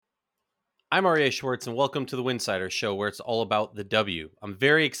I'm Aryeh Schwartz, and welcome to the Winsider Show, where it's all about the W. I'm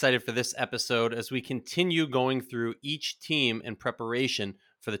very excited for this episode as we continue going through each team in preparation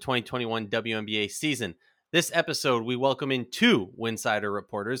for the 2021 WNBA season. This episode, we welcome in two Winsider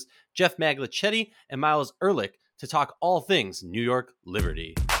reporters, Jeff Maglicetti and Miles Ehrlich, to talk all things New York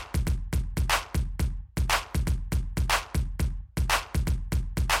Liberty.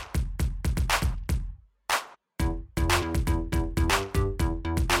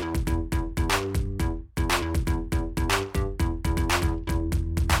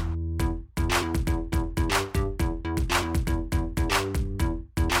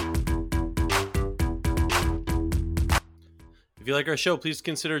 If you like our show, please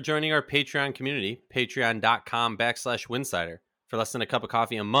consider joining our Patreon community, patreon.com/Winsider. For less than a cup of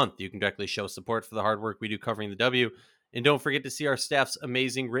coffee a month, you can directly show support for the hard work we do covering the W. And don't forget to see our staff's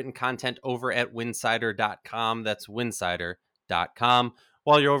amazing written content over at winsider.com. That's winsider.com.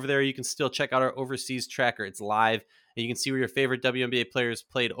 While you're over there, you can still check out our overseas tracker. It's live, and you can see where your favorite WNBA players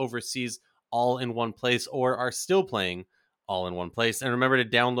played overseas all in one place or are still playing all in one place. And remember to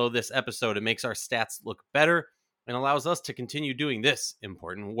download this episode. It makes our stats look better and allows us to continue doing this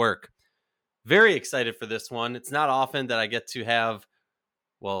important work. Very excited for this one. It's not often that I get to have,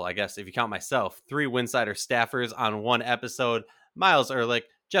 well, I guess if you count myself, three Winsider staffers on one episode. Miles Ehrlich,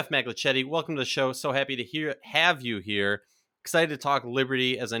 Jeff Maglicetti, welcome to the show. So happy to have you here. Excited to talk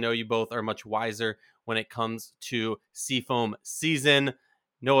Liberty, as I know you both are much wiser when it comes to Seafoam season.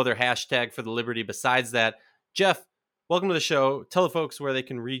 No other hashtag for the Liberty besides that. Jeff, welcome to the show. Tell the folks where they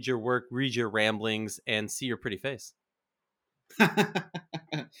can read your work, read your ramblings, and see your pretty face.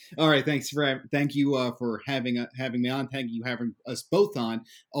 All right, thank you for having me on. Thank you having us both on.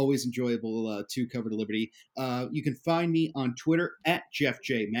 Always enjoyable to cover the Liberty. You can find me on Twitter at Jeff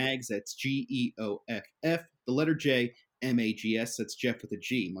J Mags. That's GEOFF. The letter J MAGS. That's Jeff with a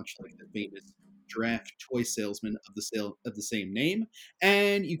G, much like the famous draft toy salesman of the same name.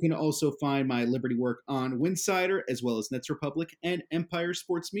 And you can also find my Liberty work on Winsider, as well as Nets Republic and Empire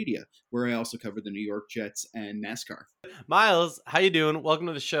Sports Media, where I also cover the New York Jets and NASCAR. Miles, how you doing? Welcome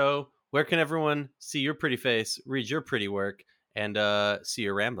to the show. Where can everyone see your pretty face, read your pretty work, and see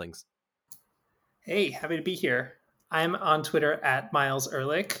your ramblings? Hey, happy to be here. I'm on Twitter at Miles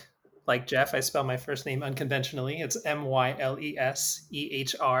Ehrlich. Like Jeff, I spell my first name unconventionally. It's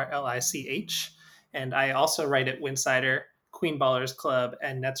MYLESEHRLICH. And I also write at Winsider, Queen Ballers Club,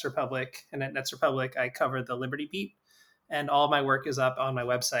 and Nets Republic. And at Nets Republic, I cover the Liberty beat. And all my work is up on my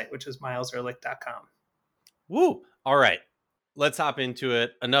website, which is milesehrlich.com. Woo! All right. Let's hop into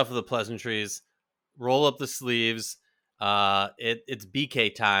it. Enough of the pleasantries. Roll up the sleeves. It's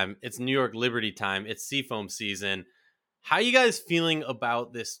BK time. It's New York Liberty time. It's Seafoam season. How are you guys feeling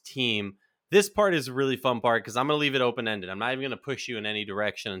about this team? This part is a really fun part because I'm going to leave it open-ended. I'm not even going to push you in any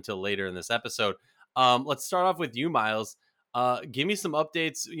direction until later in this episode. Let's start off with you, Miles. Give me some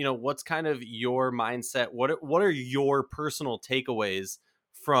updates. You know, what's kind of your mindset? What are your personal takeaways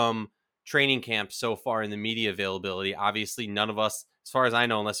from training camp so far in the media availability? Obviously, none of us, as far as I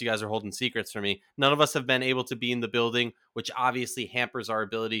know, unless you guys are holding secrets from me, none of us have been able to be in the building, which obviously hampers our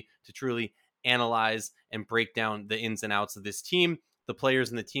ability to truly analyze and break down the ins and outs of this team. The players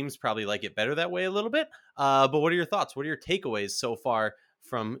and the teams probably like it better that way a little bit. But what are your thoughts? What are your takeaways so far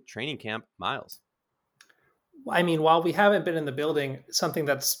from training camp, Miles? I mean, while we haven't been in the building, something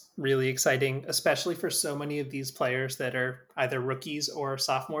that's really exciting, especially for so many of these players that are either rookies or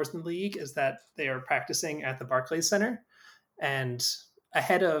sophomores in the league, is that they are practicing at the Barclays Center. And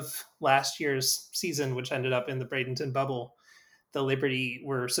ahead of last year's season, which ended up in the Bradenton bubble, the Liberty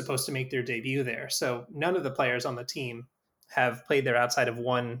were supposed to make their debut there. So none of the players on the team have played there outside of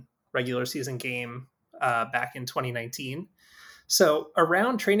one regular season game back in 2019. So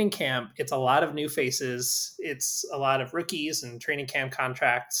around training camp, it's a lot of new faces. It's a lot of rookies and training camp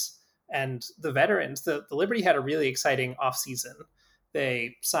contracts. And the veterans, the Liberty had a really exciting offseason.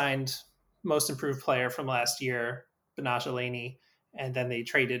 They signed most improved player from last year, Betnijah Laney, and then they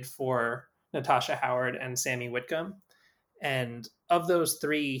traded for Natasha Howard and Sammy Whitcomb. And of those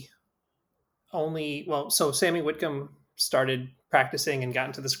three, so Sammy Whitcomb started practicing and got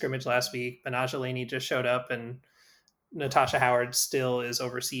into the scrimmage last week. Betnijah Laney just showed up, and Natasha Howard still is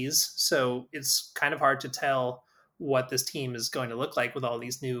overseas. So it's kind of hard to tell what this team is going to look like with all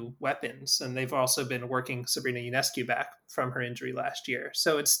these new weapons. And they've also been working Sabrina Ionescu back from her injury last year.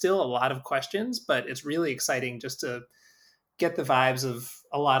 So it's still a lot of questions, but it's really exciting just to get the vibes of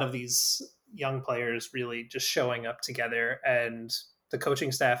a lot of these young players really just showing up together. And the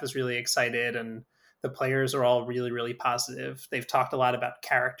coaching staff is really excited, and the players are all really, really positive. They've talked a lot about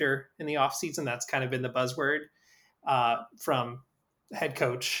character in the offseason. That's kind of been the buzzword from head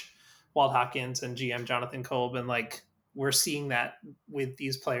coach Walt Hawkins and GM Jonathan Kolb, and like we're seeing that with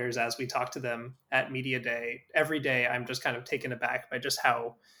these players as we talk to them at media day. Every day I'm just kind of taken aback by just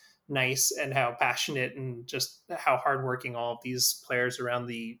how nice and how passionate and just how hardworking all of these players around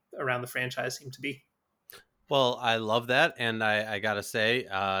the franchise seem to be. Well, I love that. And I got to say,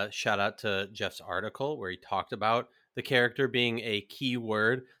 shout out to Jeff's article where he talked about the character being a key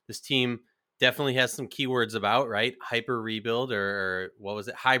word. This team definitely has some keywords about, right? Hyper rebuild or what was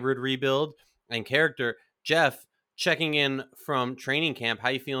it? Hybrid rebuild and character. Jeff, checking in from training camp, how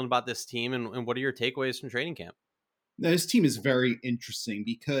you feeling about this team and what are your takeaways from training camp? Now, this team is very interesting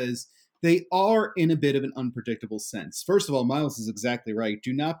because they are in a bit of an unpredictable sense. First of all, Miles is exactly right.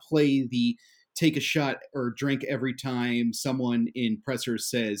 Do not play the take a shot or drink every time someone in pressers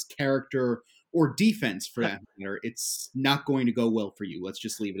says character or defense for that matter. It's not going to go well for you. Let's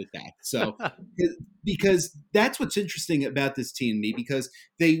just leave it at that. So, because that's what's interesting about this team to me, because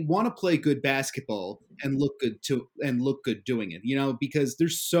they want to play good basketball and look good doing it. Because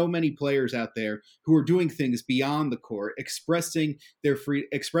there's so many players out there who are doing things beyond the court, expressing their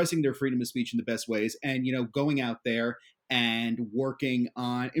freedom of speech in the best ways, and going out there and working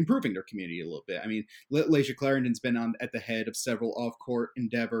on improving their community a little bit. I mean, Layshia Clarendon's been at the head of several off-court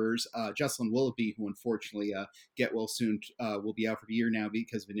endeavors. Jocelyn Willoughby, who unfortunately get well soon, will be out for the year now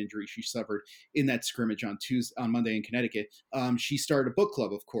because of an injury she suffered in that scrimmage on Monday in Connecticut. She started a book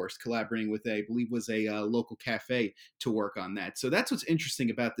club, of course, collaborating with I believe was a local cafe to work on that. So that's what's interesting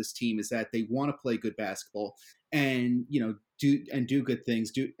about this team, is that they want to play good basketball and do good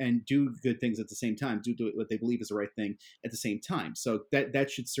things, do good things at the same time, do what they believe is the right thing at the same time. So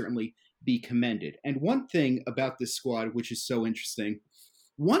that should certainly be commended. And one thing about this squad, which is so interesting,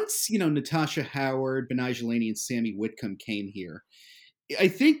 once Natasha Howard, Benai Jelani, and Sammy Whitcomb came here, I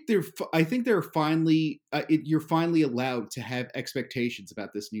think they're finally you're finally allowed to have expectations about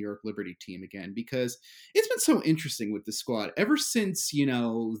this New York Liberty team again, because it's been so interesting with the squad ever since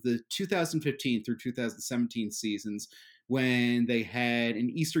the 2015 through 2017 seasons, when they had an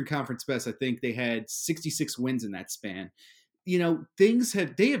Eastern Conference best. I think they had 66 wins in that span.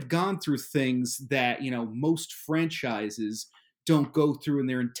 They have gone through things that most franchises don't go through in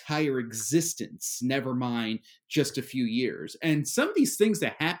their entire existence, never mind just a few years. And some of these things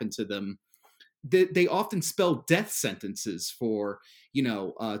that happen to them, they often spell death sentences for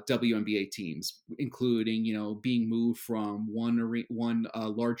WNBA teams, including being moved from one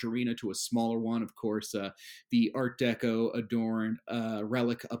large arena to a smaller one. Of course, the Art Deco adorned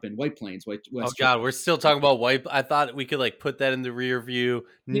relic up in White Plains, West. Oh God, we're still talking about white. I thought we could put that in the rear view.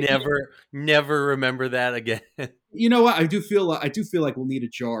 Never remember that again. You know what? I do feel like we'll need a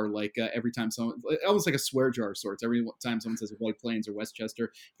jar, like every time someone, almost like a swear jar of sorts. Every time someone says White Plains or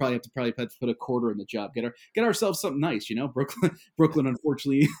Westchester, probably have to put a quarter in the job. Get ourselves something nice, Brooklyn,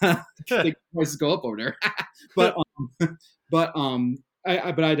 unfortunately, the prices go up over there. but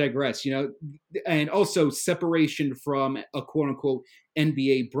I digress. And also separation from a quote unquote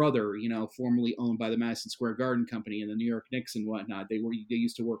NBA brother, formerly owned by the Madison Square Garden Company and the New York Knicks and whatnot. They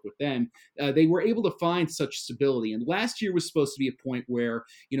used to work with them. They were able to find such stability. And last year was supposed to be a point where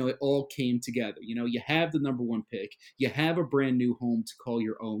it all came together. You have the number one pick, you have a brand new home to call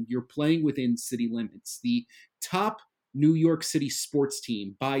your own. You're playing within city limits. The top New York City sports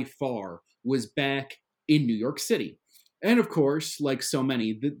team by far was back in New York City. And of course, like so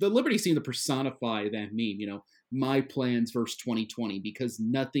many, the Liberty seemed to personify that meme, my plans versus 2020, because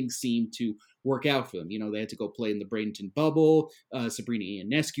nothing seemed to work out for them. They had to go play in the Bradenton bubble. Sabrina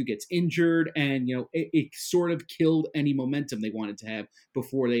Ionescu gets injured, and, it sort of killed any momentum they wanted to have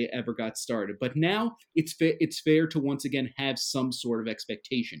before they ever got started. But now it's fair to once again have some sort of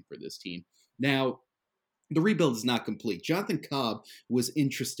expectation for this team. Now, the rebuild is not complete. Jonathan Cobb was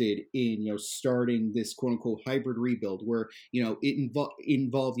interested in starting this quote unquote hybrid rebuild where it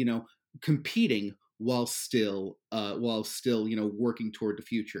involved competing while still working toward the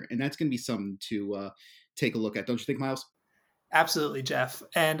future, and that's going to be something to take a look at. Don't you think, Miles? Absolutely, Jeff.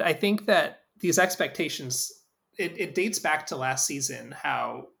 And I think that these expectations, it dates back to last season,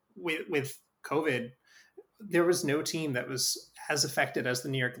 how with COVID, there was no team that was as affected as the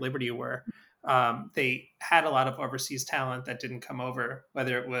New York Liberty were. They had a lot of overseas talent that didn't come over,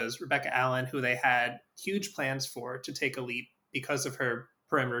 whether it was Rebecca Allen, who they had huge plans for to take a leap because of her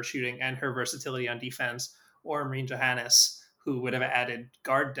perimeter shooting and her versatility on defense, or Marine Johannes, who would have added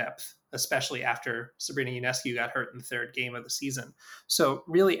guard depth, especially after Sabrina Ionescu got hurt in the third game of the season. So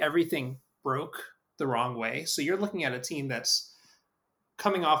really everything broke the wrong way. So you're looking at a team that's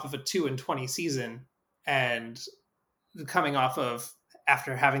coming off of a 2-20 season and coming off of,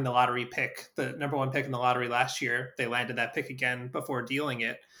 after having the lottery pick, the number one pick in the lottery last year, they landed that pick again before dealing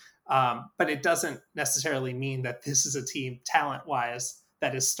it. But it doesn't necessarily mean that this is a team talent-wise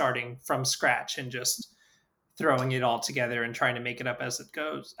that is starting from scratch and just throwing it all together and trying to make it up as it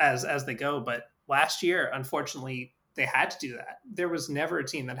goes, as they go. But last year, unfortunately, they had to do that. There was never a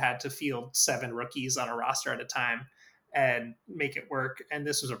team that had to field 7 rookies on a roster at a time and make it work. And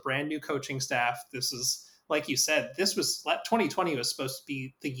this was a brand new coaching staff. This is, like you said, 2020 was supposed to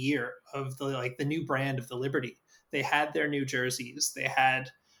be the year of the new brand of the Liberty. They had their new jerseys. They had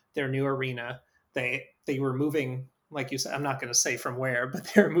their new arena. They were moving, like you said, I'm not going to say from where, but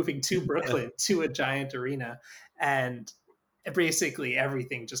they were moving to Brooklyn to a giant arena. And basically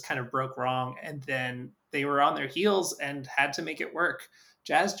everything just kind of broke wrong. And then they were on their heels and had to make it work.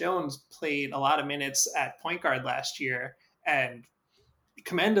 Jazz Jones played a lot of minutes at point guard last year, and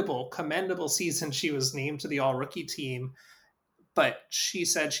commendable season. She was named to the all rookie team, but she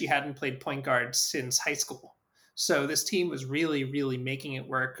said she hadn't played point guard since high school. So this team was really, really making it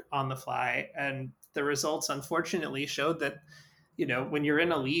work on the fly. And the results, unfortunately, showed that, when you're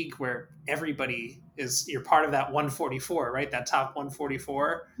in a league where you're part of that 144, right? That top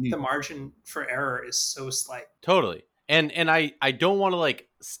 144, the margin for error is so slight. Totally. And I don't want to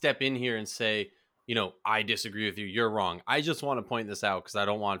step in here and say, I disagree with you. You're wrong. I just want to point this out because I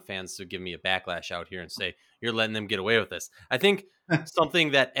don't want fans to give me a backlash out here and say you're letting them get away with this. I think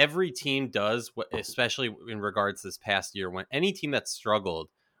something that every team does, especially in regards to this past year, when any team that struggled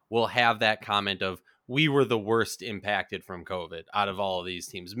will have that comment of, we were the worst impacted from COVID out of all of these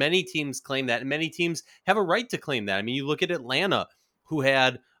teams. Many teams claim that, and many teams have a right to claim that. I mean, you look at Atlanta, who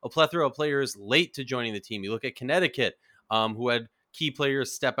had a plethora of players late to joining the team. You look at Connecticut, who had key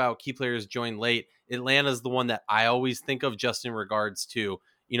players step out, key players join late. Atlanta's the one that I always think of just in regards to,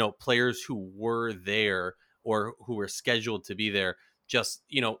 players who were there or who were scheduled to be there, just,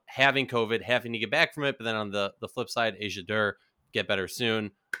 having COVID, having to get back from it. But then on the flip side, Asia Dur, get better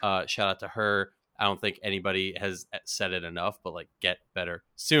soon. Shout out to her. I don't think anybody has said it enough, but get better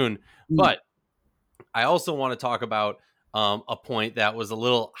soon. But I also want to talk about a point that was a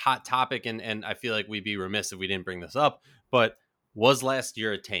little hot topic, and I feel like we'd be remiss if we didn't bring this up, but was last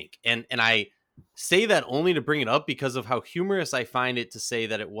year a tank? And I say that only to bring it up because of how humorous I find it to say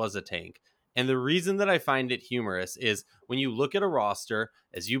that it was a tank. And the reason that I find it humorous is when you look at a roster,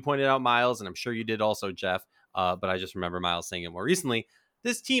 as you pointed out, Miles, and I'm sure you did also, Jeff, but I just remember Miles saying it more recently,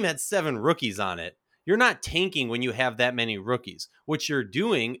 this team had 7 rookies on it. You're not tanking when you have that many rookies. What you're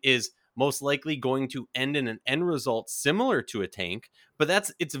doing is most likely going to end in an end result similar to a tank, but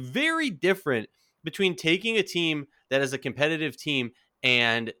it's very different between taking a team that is a competitive team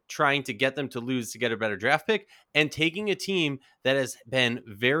and trying to get them to lose to get a better draft pick, and taking a team that has been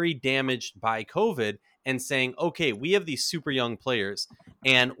very damaged by COVID and saying, okay, we have these super young players,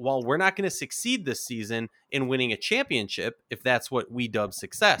 and while we're not going to succeed this season in winning a championship, if that's what we dub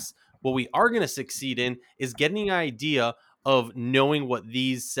success, what we are going to succeed in is getting an idea of knowing what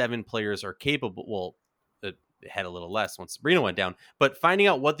these 7 players are capable. Well, it had a little less once Sabrina went down, but finding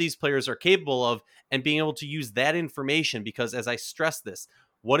out what these players are capable of and being able to use that information, because as I stress this,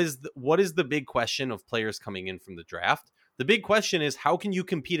 what is the big question of players coming in from the draft? The big question is, how can you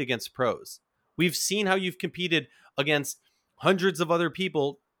compete against pros? We've seen how you've competed against hundreds of other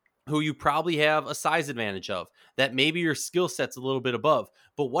people who you probably have a size advantage of, that maybe your skill set's a little bit above.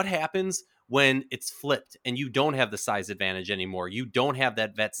 But what happens when it's flipped and you don't have the size advantage anymore? You don't have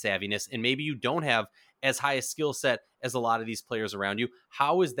that vet savviness, and maybe you don't have as high a skill set as a lot of these players around you.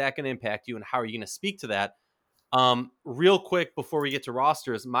 How is that going to impact you, and how are you going to speak to that? Real quick before we get to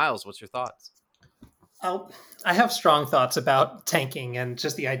rosters, Miles, what's your thoughts? I have strong thoughts about tanking and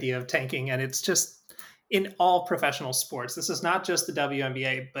just the idea of tanking, and it's just in all professional sports. This is not just the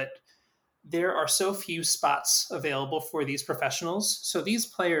WNBA, but there are so few spots available for these professionals. So these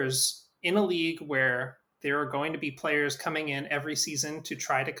players in a league where there are going to be players coming in every season to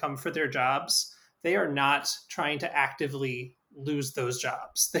try to come for their jobs, they are not trying to actively lose those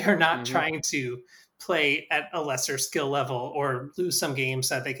jobs. They are not trying to play at a lesser skill level or lose some games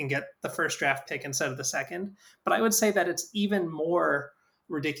so that they can get the first draft pick instead of the second. But I would say that it's even more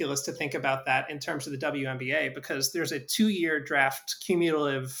ridiculous to think about that in terms of the WNBA, because there's a 2-year draft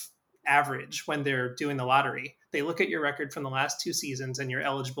cumulative average when they're doing the lottery. They look at your record from the last 2 seasons and you're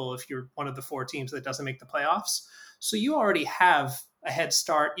eligible if you're one of the 4 teams that doesn't make the playoffs. So you already have a head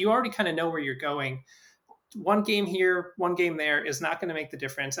start. You already kind of know where you're going. 1 game here, 1 game there is not going to make the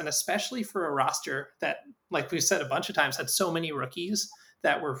difference. And especially for a roster that, like we've said a bunch of times, had so many rookies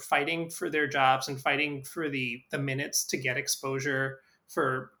that were fighting for their jobs and fighting for the minutes to get exposure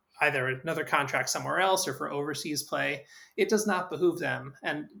for either another contract somewhere else or for overseas play. It does not behoove them.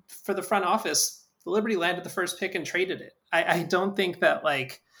 And for the front office, the Liberty landed the first pick and traded it. I don't think that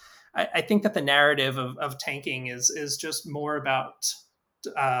I think that the narrative of tanking is just more about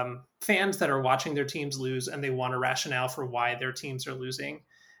fans that are watching their teams lose and they want a rationale for why their teams are losing.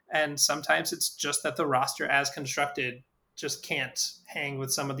 And sometimes it's just that the roster as constructed just can't hang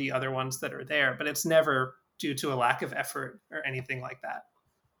with some of the other ones that are there, but it's never due to a lack of effort or anything like that.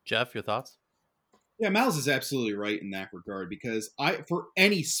 Jeff, your thoughts? Yeah, Miles is absolutely right in that regard because for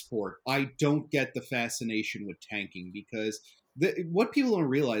any sport, I don't get the fascination with tanking because what people don't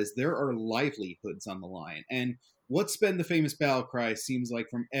realize, there are livelihoods on the line. And what's been the famous battle cry seems like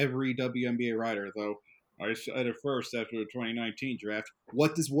from every WNBA writer, though I said it first after the 2019 draft.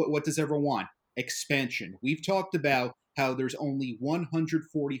 What does everyone want? Expansion. We've talked about how there's only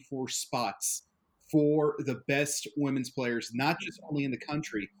 144 spots for the best women's players, not just only in the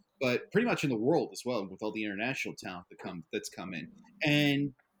country, but pretty much in the world as well, with all the international talent that's come in,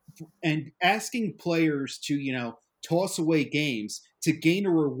 and asking players to toss away games to gain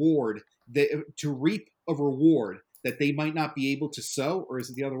a reward, to reap a reward that they might not be able to sow, or is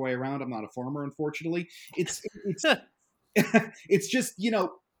it the other way around? I'm not a farmer, unfortunately. It's it's just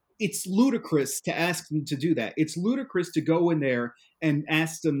it's ludicrous to ask them to do that. It's ludicrous to go in there and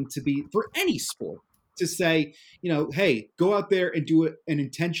ask them to be, for any sport, to say, hey, go out there and do an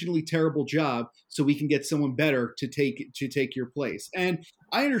intentionally terrible job so we can get someone better to take your place. And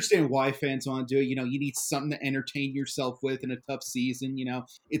I understand why fans want to do it. You need something to entertain yourself with in a tough season.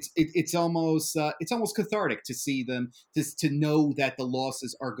 It's almost cathartic to see them, to know that the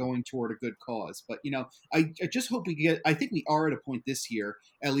losses are going toward a good cause. But I just hope I think we are at a point this year,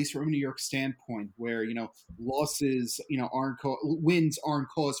 at least from a New York standpoint, where losses wins aren't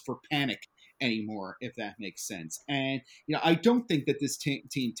cause for panic anymore, if that makes sense. And I don't think that this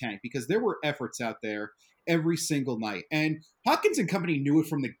team tanked, because there were efforts out there every single night, and Hopkins and company knew it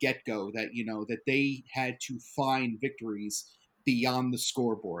from the get-go that that they had to find victories beyond the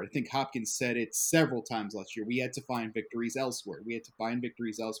scoreboard. I think Hopkins said it several times last year. We had to find victories elsewhere.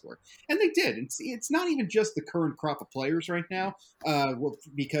 And they did. And it's not even just the current crop of players right now,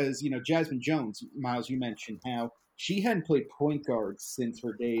 because Jasmine Jones, Miles, you mentioned how she hadn't played point guard since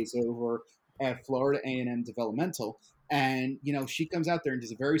her days over at Florida A&M Developmental, and she comes out there and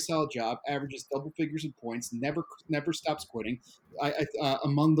does a very solid job, averages double figures in points, never stops quitting,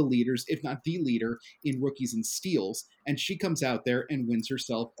 among the leaders, if not the leader, in rookies and steals. And she comes out there and wins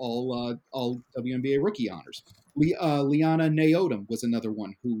herself all WNBA rookie honors. Liana Naodum was another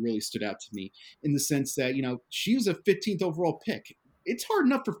one who really stood out to me, in the sense that she was a 15th overall pick. It's hard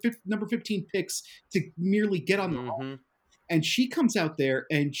enough for number 15 picks to merely get on the roster. And she comes out there,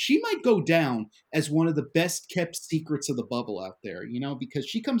 and she might go down as one of the best kept secrets of the bubble out there, because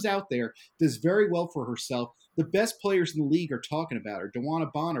she comes out there, does very well for herself. The best players in the league are talking about her.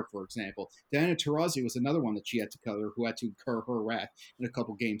 DeWanna Bonner, for example. Diana Taurasi was another one that she had to cover, who had to incur her wrath in a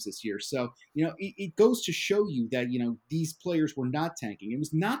couple games this year. So, it goes to show you that, these players were not tanking. It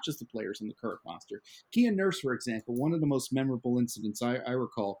was not just the players in the current roster. Kia Nurse, for example, one of the most memorable incidents I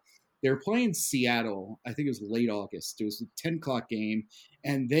recall. They were playing Seattle. I think it was late August. It was a 10 o'clock game,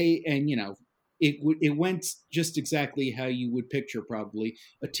 and it went just exactly how you would picture probably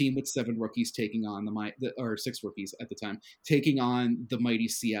a team with 7 rookies taking on or 6 rookies at the time, taking on the mighty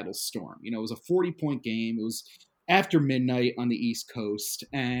Seattle Storm. It was a 40-point game. It was after midnight on the East Coast,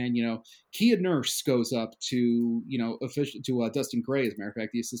 and Kia Nurse goes up to Dustin Gray, as a matter of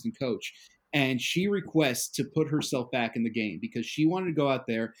fact, the assistant coach. And she requests to put herself back in the game because she wanted to go out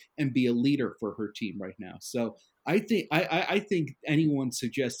there and be a leader for her team right now. So I think anyone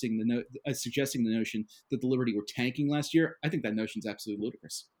suggesting the notion that the Liberty were tanking last year, I think that notion's absolutely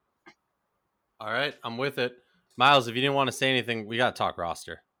ludicrous. All right, I'm with it. Miles, if you didn't want to say anything, we got to talk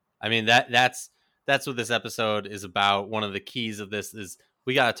roster. I mean, that's what this episode is about. One of the keys of this is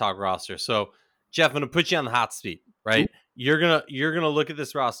we got to talk roster. So, Jeff, I'm going to put you on the hot seat, right? Ooh. You're gonna look at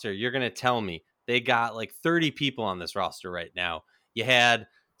this roster. You're gonna tell me they got like 30 people on this roster right now. You had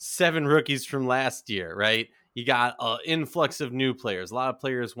 7 rookies from last year, right? You got an influx of new players. A lot of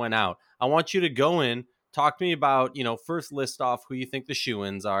players went out. I want you to go in, talk to me about, first list off who you think the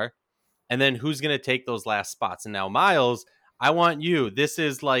shoo-ins are, and then who's gonna take those last spots. And now, Miles, I want you. This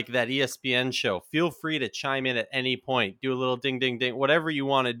is like that ESPN show. Feel free to chime in at any point. Do a little ding, ding, ding, whatever you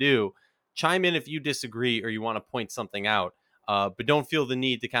want to do. Chime in if you disagree or you want to point something out, but don't feel the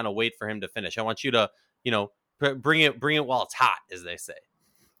need to kind of wait for him to finish. I want you to, bring it while it's hot, as they say.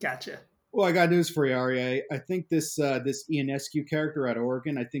 Gotcha. Well, I got news for you, Ari. I think this Ionescu character out of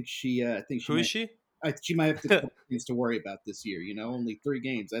Oregon. Who is she? She might have things to worry about this year. Only 3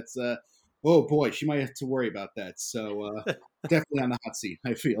 games. That's oh boy, she might have to worry about that. So definitely on the hot seat,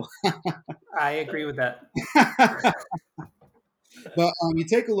 I feel. I agree with that. But you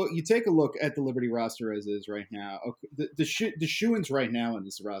take a look at the Liberty roster as is right now. Okay, the shoo-ins right now in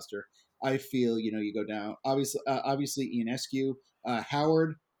this roster, I feel, you go down obviously Ionescu,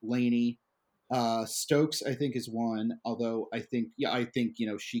 Howard, Laney, Stokes I think is one. Although I think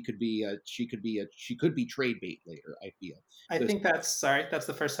she could be trade bait later. I feel I so. think that's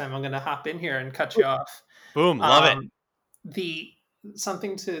the first time I'm going to hop in here and cut you off. Boom, love it. The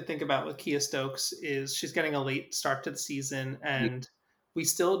something to think about with Kia Stokes is she's getting a late start to the season, and we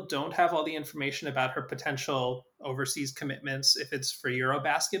still don't have all the information about her potential overseas commitments if it's for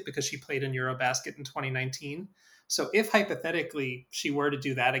Eurobasket, because she played in Eurobasket in 2019. So if hypothetically she were to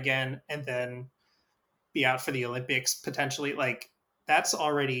do that again and then be out for the Olympics potentially, like that's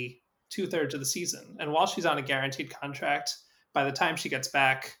already 2/3 of the season. And while she's on a guaranteed contract, by the time she gets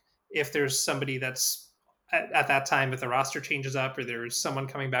back, if there's somebody that's at that time, if the roster changes up or there's someone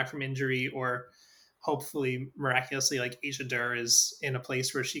coming back from injury, or hopefully miraculously like Asia Dur is in a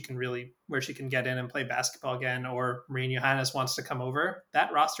place where she can get in and play basketball again, or Marine Johannes wants to come over,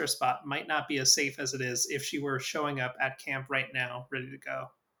 that roster spot might not be as safe as it is if she were showing up at camp right now ready to go.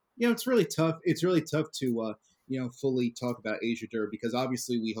 It's really tough. It's really tough to fully talk about Asia Dur, because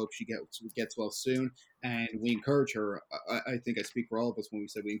obviously we hope she gets well soon, and we encourage her. I think I speak for all of us when we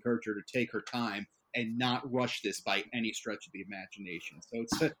said we encourage her to take her time and not rush this by any stretch of the imagination.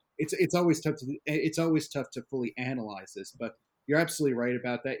 So it's always tough to fully analyze this, but you're absolutely right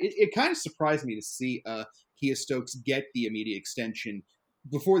about that. It kind of surprised me to see Kia Stokes get the immediate extension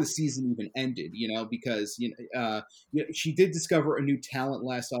before the season even ended, because she did discover a new talent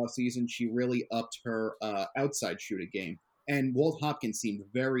last offseason. She really upped her outside shooting game. And Walt Hopkins seemed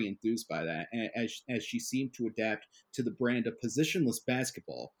very enthused by that, as she seemed to adapt to the brand of positionless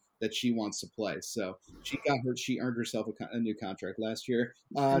basketball that she wants to play. So she earned herself a new contract last year.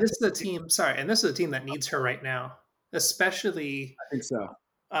 And this is a team that needs her right now, especially. I think so.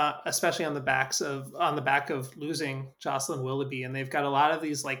 Especially on the back of losing Jocelyn Willoughby, and they've got a lot of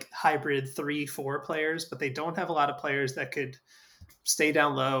these like hybrid 3-4 players, but they don't have a lot of players that could stay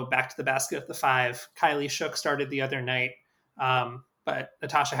down low, back to the basket at the 5. Kylie Shook started the other night, but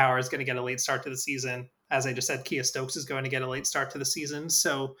Natasha Howard is going to get a late start to the season. As I just said, Kia Stokes is going to get a late start to the season.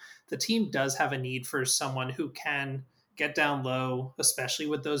 So the team does have a need for someone who can get down low, especially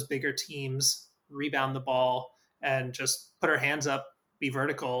with those bigger teams, rebound the ball, and just put her hands up, be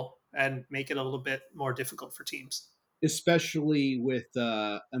vertical, and make it a little bit more difficult for teams. Especially with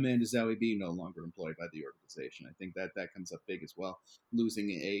Amanda Zowie being no longer employed by the organization. I think that comes up big as well.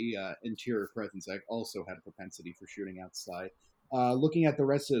 Losing a interior presence that also had a propensity for shooting outside. Looking at the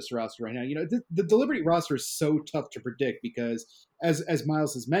rest of this roster right now, the Liberty roster is so tough to predict because, as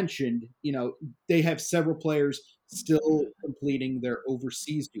Miles has mentioned, they have several players still completing their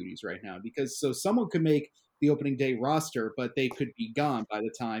overseas duties right now. Because so someone could make the opening day roster, but they could be gone by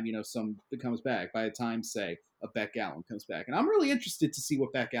the time some comes back. By the time, say, a Beck Allen comes back, and I'm really interested to see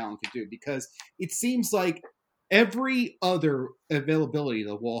what Beck Allen could do, because it seems like every other availability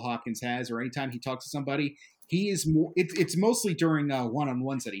that Walt Hopkins has, or anytime he talks to somebody, he is more. It's mostly during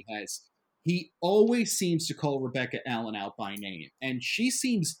one-on-ones that he has. He always seems to call Rebecca Allen out by name, and she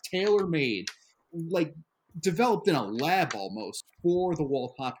seems tailor-made, like developed in a lab almost for the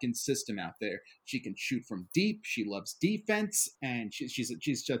Walt Hopkins system out there. She can shoot from deep. She loves defense, and she's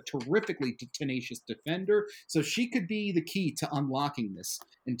a terrifically tenacious defender. So she could be the key to unlocking this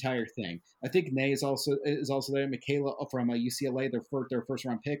entire thing. I think Nay is also there. Michaela from UCLA, their first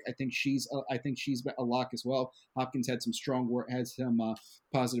round pick. I think she's a lock as well. Hopkins had some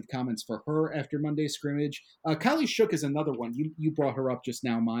positive comments for her after Monday's scrimmage. Kylie Shook is another one. You brought her up just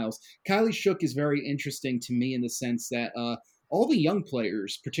now, Miles. Kylie Shook is very interesting to me in the sense that all the young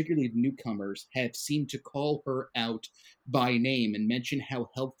players, particularly the newcomers, have seemed to call her out by name and mention how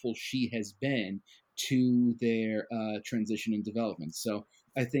helpful she has been to their transition and development. So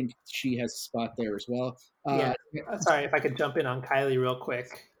I think she has a spot there as well. Sorry, if I could jump in on Kylie real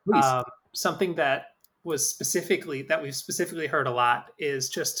quick. Something that we've specifically heard a lot is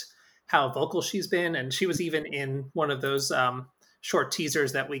just how vocal she's been, and she was even in one of those short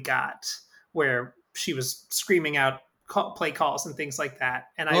teasers that we got where she was screaming out play calls and things like that.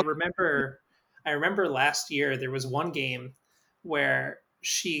 And I remember last year there was one game where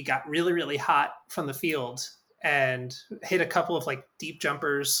she got really, really hot from the field and hit a couple of like deep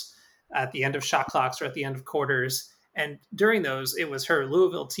jumpers at the end of shot clocks or at the end of quarters. And during those, it was her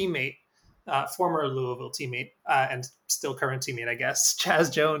Louisville teammate, former Louisville teammate, and still current teammate, I guess,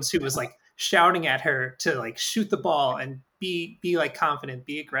 Chaz Jones, who was like shouting at her to like shoot the ball and be like confident,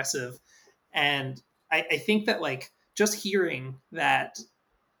 be aggressive. And I think that like just hearing that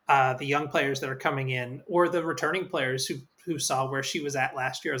the young players that are coming in, or the returning players who who saw where she was at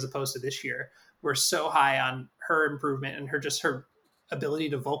last year as opposed to this year were so high on her improvement and her ability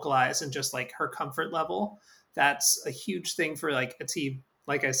to vocalize and just like her comfort level. That's a huge thing for like a team.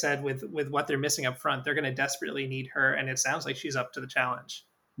 Like I said, with what they're missing up front, they're going to desperately need her, and it sounds like she's up to the challenge.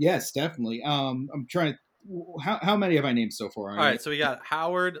 Yes, definitely. I'm trying. How many have I named so far? All right, so we got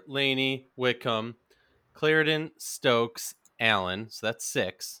Howard, Laney, Wickham, Clarendon, Stokes, Allen. So that's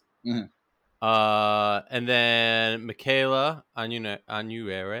 6. Mhm. And then Michaela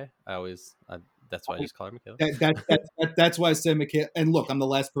Anuere. That's why I just call her Michaela. That's why I said Michaela. And look, I'm the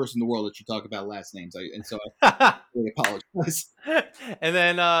last person in the world that should talk about last names, I really apologize. And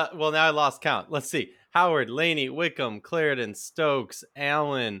then, well, now I lost count. Let's see: Howard, Laney, Wickham, Clarendon, Stokes,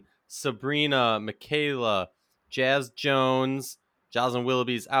 Allen, Sabrina, Michaela, Jazz Jones, Jocelyn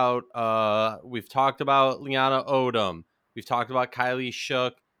Willoughby's out. We've talked about Liana Odom. We've talked about Kylie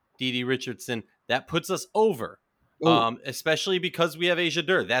Shook, Dee Dee Richardson. That puts us over. Especially because we have Asia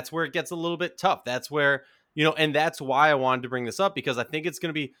Dur. That's where it gets a little bit tough. That's where, and that's why I wanted to bring this up, because I think it's going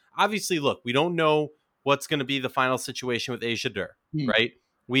to be, obviously, look, we don't know what's going to be the final situation with Asia Dur, right?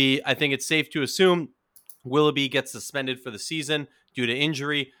 I think it's safe to assume Willoughby gets suspended for the season due to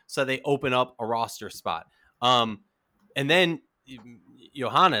injury, so they open up a roster spot. And then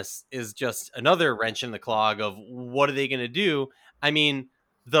Johannes is just another wrench in the clog of what are they going to do? I mean,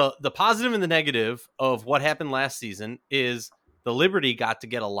 the positive and the negative of what happened last season is the Liberty got to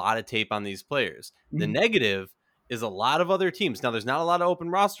get a lot of tape on these players. The negative is a lot of other teams. Now, there's not a lot of open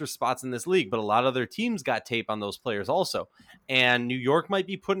roster spots in this league, but a lot of other teams got tape on those players also. And New York might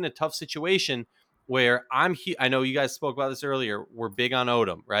be put in a tough situation where I know you guys spoke about this earlier. We're big on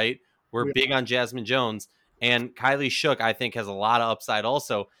Odom, right? We're big on Jasmine Jones. And Kylie Shook, I think, has a lot of upside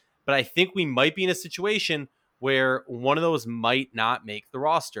also. But I think we might be in a situation where one of those might not make the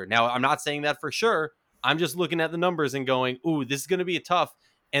roster. Now, I'm not saying that for sure. I'm just looking at the numbers and going, ooh, this is going to be a tough.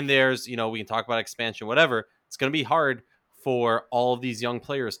 And there's, we can talk about expansion, whatever. It's going to be hard for all of these young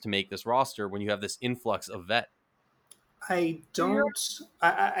players to make this roster when you have this influx of vet. I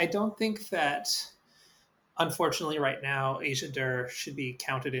don't think that, unfortunately, right now, Asia Dur should be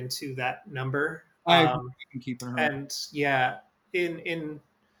counted into that number. I can keep her. And yeah, in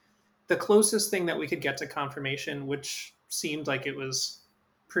the closest thing that we could get to confirmation, which seemed like it was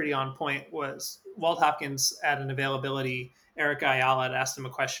pretty on point, was Walt Hopkins at an availability. Eric Ayala had asked him a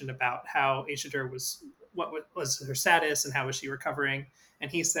question about how Asia Dur what was her status and how was she recovering. And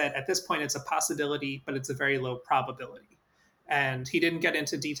he said, at this point, it's a possibility, but it's a very low probability. And he didn't get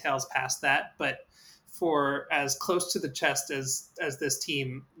into details past that, but for as close to the chest as this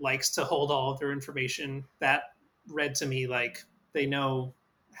team likes to hold all of their information, that read to me like they know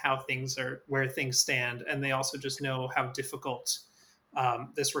how things are, where things stand, and they also just know how difficult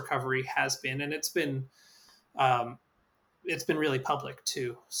this recovery has been, and it's been really public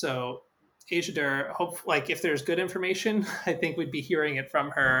too. So Asia Dur, if there's good information, I think we'd be hearing it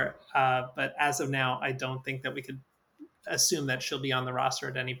from her. But as of now, I don't think that we could assume that she'll be on the roster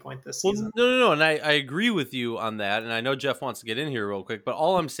at any point this season. No, and I agree with you on that, and I know Jeff wants to get in here real quick, but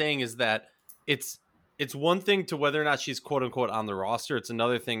all I'm saying is that it's one thing to whether or not she's quote unquote on the roster. It's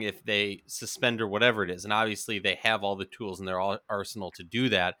another thing if they suspend or whatever it is, and obviously they have all the tools in their arsenal to do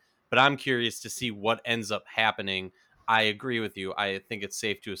that. But I'm curious to see what ends up happening. I agree with you. I think it's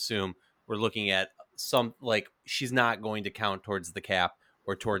safe to assume we're looking at she's not going to count towards the cap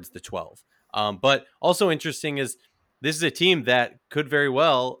or towards the 12. But also interesting is this is a team that could very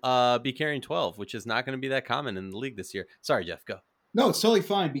well be carrying 12, which is not going to be that common in the league this year. Sorry, Jeff, go. No, it's totally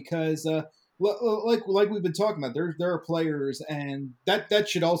fine because like we've been talking about, there are players, and that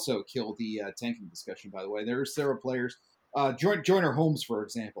should also kill the tanking discussion, by the way. There are players. Joyner Holmes, for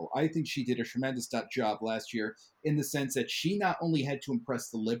example, I think she did a tremendous job last year in the sense that she not only had to impress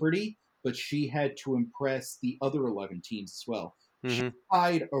the Liberty, but she had to impress the other 11 teams as well. Mm-hmm. She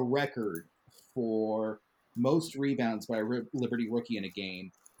tied a record for most rebounds by a Liberty rookie in a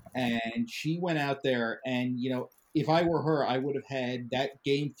game, and she went out there and, if I were her, I would have had that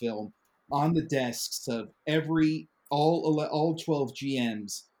game film on the desks of all 12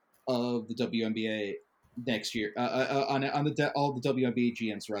 GMs of the WNBA next year, all the WNBA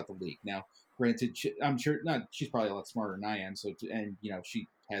GMs throughout the league. Now, granted, I'm sure she's probably a lot smarter than I am. So, she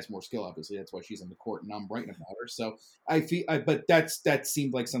has more skill. Obviously, that's why she's on the court, and I'm writing about her. So but that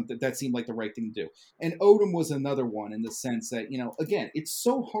seemed like the right thing to do. And Odom was another one in the sense that again, it's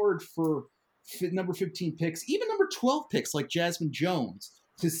so hard for number 15 picks, even number 12 picks like Jasmine Jones,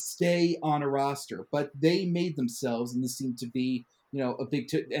 to stay on a roster, but they made themselves, and this seemed to be, a big,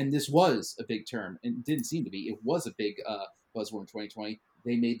 and this was a big term, and it didn't seem to be, it was a big buzzword in 2020.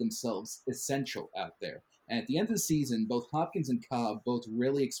 They made themselves essential out there. And at the end of the season, both Hopkins and Cobb both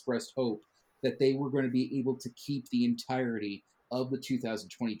really expressed hope that they were going to be able to keep the entirety of the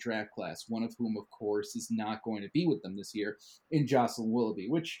 2020 draft class, one of whom, of course, is not going to be with them this year, in Jocelyn Willoughby,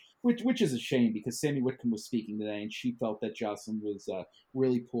 which is a shame because Sammy Whitcomb was speaking today, and she felt that Jocelyn was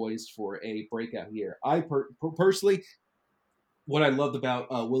really poised for a breakout year. I personally, what I loved about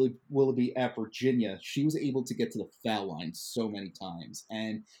Willoughby at Virginia, she was able to get to the foul line so many times,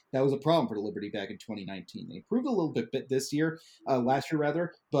 and that was a problem for the Liberty back in 2019. They improved a little bit this year, last year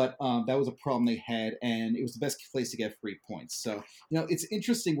rather, but that was a problem they had, and it was the best place to get free points. So, it's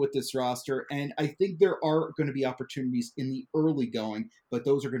interesting with this roster, and I think there are going to be opportunities in the early going, but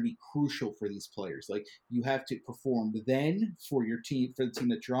those are going to be crucial for these players. Like, you have to perform then for your team, for the team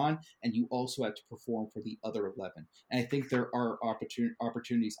that you're on, and you also have to perform for the other 11. And I think there are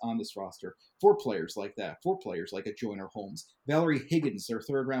opportunities on this roster for players like that, for players like a Joyner Holmes. Valerie Higgins, their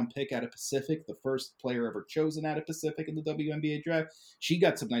third-round pick out of Pacific, the first player ever chosen out of Pacific in the WNBA draft. She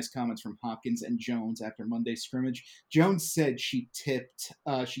got some nice comments from Hopkins and Jones after Monday's scrimmage. Jones said she tipped,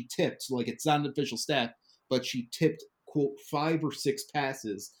 like it's not an official stat, but she tipped, quote, 5 or 6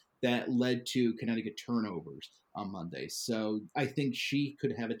 passes that led to Connecticut turnovers on Monday. So I think she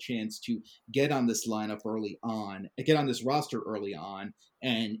could have a chance to get on this lineup early on, get on this roster early on,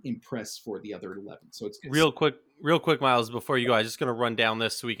 and impress for the other 11. So it's real quick, Miles, before you go, I'm just going to run down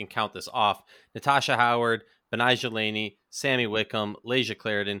this so we can count this off. Natasha Howard, Benijah Laney, Sammy Whitcomb, Lasia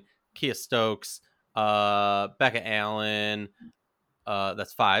Clarendon, Kia Stokes, Becca Allen.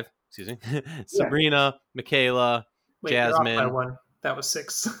 That's 5. Excuse me. Sabrina, Michaela, Wait, Jasmine. you're off by 1. That was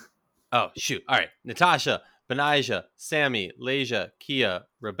 6. Oh, shoot. All right. Natasha, Benijah, Sammy, Lasia, Kia,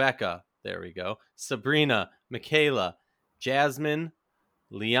 Rebecca. There we go. Sabrina, Michaela, Jasmine,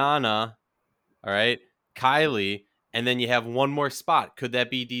 Liana. All right. Kylie. And then you have one more spot. Could that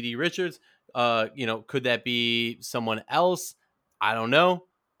be Dee Richards? Could that be someone else? I don't know.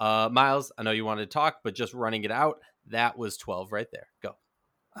 Miles, I know you wanted to talk, but just running it out, that was 12 right there. Go.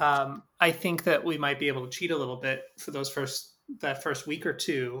 I think that we might be able to cheat a little bit for that first week or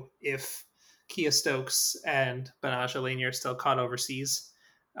two if Kia Stokes and Benijah Laney are still caught overseas.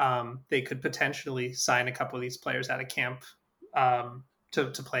 They could potentially sign a couple of these players out of camp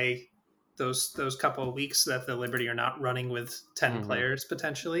to play those couple of weeks that the Liberty are not running with 10 players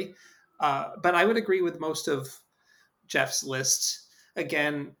potentially. But I would agree with most of Jeff's list.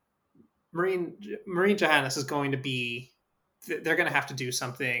 Again, Marine Johannes is going to be, they're going to have to do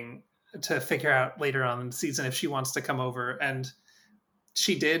something to figure out later on in the season if she wants to come over. And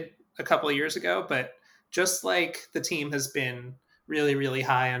she did a couple of years ago, but just like the team has been really, really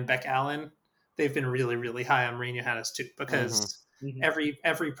high on Beck Allen, they've been really, really high on Marine Johannes too, because every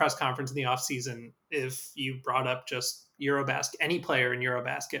press conference in the offseason, if you brought up just Eurobasket, any player in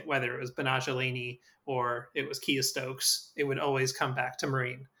Eurobasket, whether it was Benijah Laney or it was Kia Stokes, it would always come back to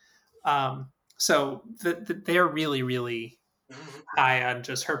Marine. So they're really, really high on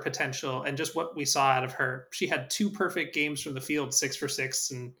just her potential and just what we saw out of her. She had 2 perfect games from the field, 6 for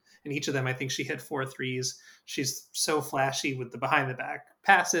 6, and in each of them, I think she hit 4 threes. She's so flashy with the behind the back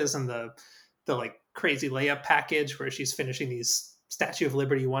passes and the like crazy layup package where she's finishing these Statue of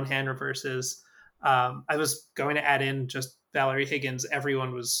Liberty one-hand reverses. I was going to add in just Valerie Higgins.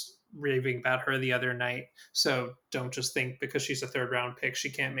 Everyone was raving about her the other night. So don't just think because she's a 3rd round pick, she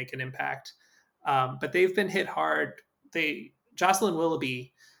can't make an impact. But they've been hit hard. Jocelyn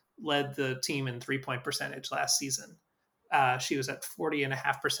Willoughby led the team in 3-point percentage last season. She was at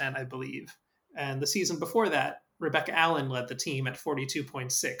 40.5%, I believe. And the season before that, Rebecca Allen led the team at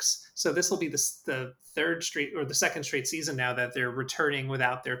 42.6. So this will be the third straight or the second straight season now that they're returning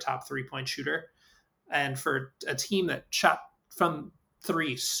without their top 3-point shooter. And for a team that shot from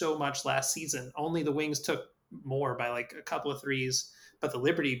 3 so much last season, only the Wings took more by like a couple of threes, but the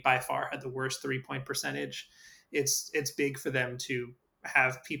Liberty by far had the worst 3-point percentage. It's big for them to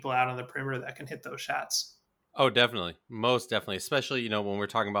have people out on the perimeter that can hit those shots. Oh, definitely. Most definitely. Especially, when we're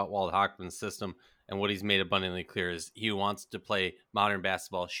talking about Walt Hochman's system and what he's made abundantly clear is he wants to play modern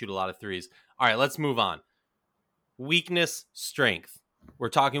basketball, shoot a lot of threes. All right, let's move on. Weakness, strength. We're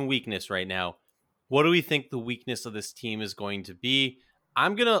talking weakness right now. What do we think the weakness of this team is going to be?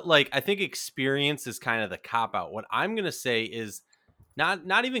 I'm going to I think experience is kind of the cop out. What I'm going to say is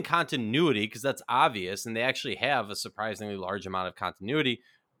not even continuity, because that's obvious. And they actually have a surprisingly large amount of continuity,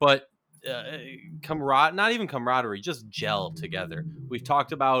 but not even camaraderie, just gel together. We've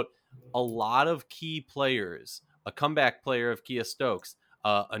talked about a lot of key players, a comeback player of Kia Stokes,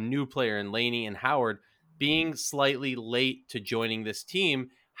 a new player in Laney and Howard being slightly late to joining this team.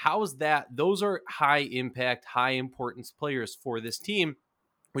 How's that? Those are high impact, high importance players for this team,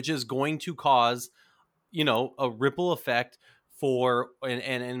 which is going to cause a ripple effect for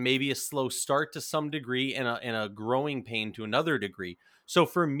and maybe a slow start to some degree and a growing pain to another degree. So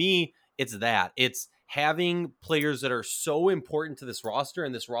for me, it's having players that are so important to this roster,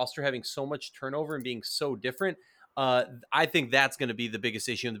 and this roster having so much turnover and being so different. I think that's going to be the biggest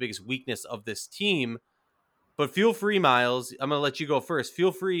issue and the biggest weakness of this team. But feel free, Miles. I'm going to let you go first.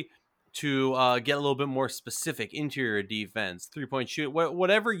 Feel free to get a little bit more specific. Interior defense, 3-point shoot,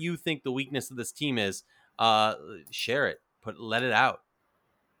 whatever you think the weakness of this team is. Share it. Let it out.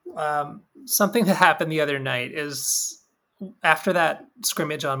 Something that happened the other night is after that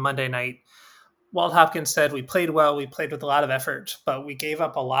scrimmage on Monday night, Walt Hopkins said we played well, we played with a lot of effort, but we gave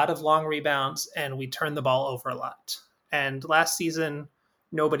up a lot of long rebounds and we turned the ball over a lot. And last season,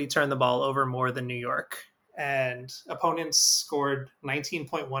 nobody turned the ball over more than New York. And opponents scored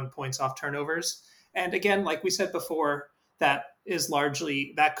 19.1 points off turnovers. And again, like we said before, that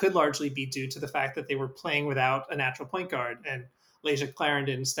could largely be due to the fact that they were playing without a natural point guard. And Lasia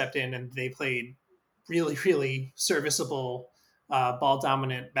Clarendon stepped in and they played really, really serviceable ball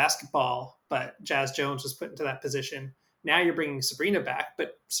dominant basketball, but Jazz Jones was put into that position. Now you're bringing Sabrina back,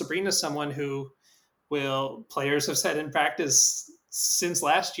 but Sabrina's someone who players have said in practice since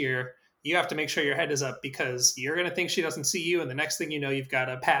last year, you have to make sure your head is up because you're going to think she doesn't see you. And the next thing you know, you've got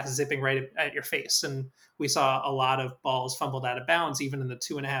a pass zipping right at your face. And we saw a lot of balls fumbled out of bounds, even in the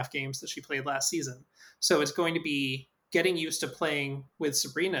 2.5 games that she played last season. So it's going to be getting used to playing with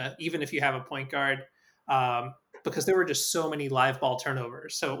Sabrina, even if you have a point guard, because there were just so many live ball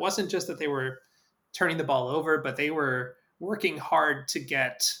turnovers. So it wasn't just that they were turning the ball over, but they were working hard to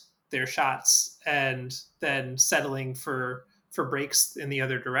get their shots and then settling for breaks in the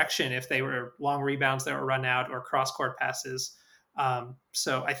other direction if they were long rebounds that were run out or cross-court passes.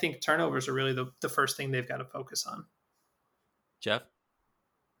 So I think turnovers are really the first thing they've got to focus on. Jeff?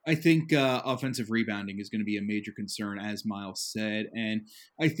 I think offensive rebounding is going to be a major concern, as Miles said. And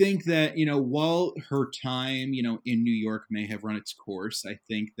I think that, while her time, in New York may have run its course, I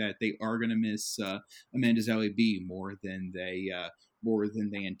think that they are going to miss Amanda Zahui more than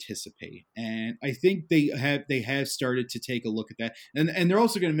they anticipate. And I think they have started to take a look at that. And they're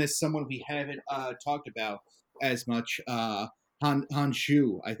also going to miss someone we haven't talked about as much, Han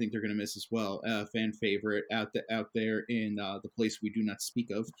Shu, I think they're going to miss as well. Fan favorite out there in the place we do not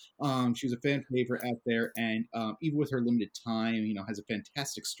speak of. She was a fan favorite out there, and even with her limited time, has a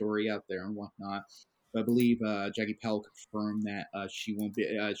fantastic story out there and whatnot. I believe Jackie Powell confirmed that she won't be.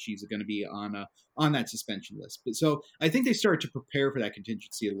 She's going to be on that suspension list. But so I think they started to prepare for that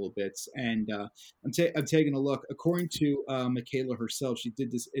contingency a little bit. And I'm taking a look. According to Michaela herself, she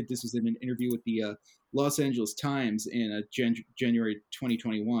did this. This was in an interview with the Los Angeles Times in January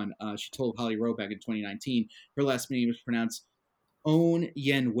 2021. She told Holly Rowe back in 2019 her last name was pronounced On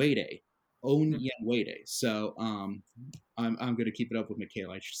Yen Wade. So I'm going to keep it up with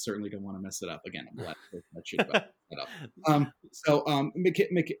Michaela. I certainly don't want to mess it up again. I'm glad that she brought that up.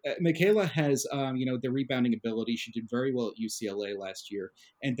 Michaela has the rebounding ability. She did very well at UCLA last year,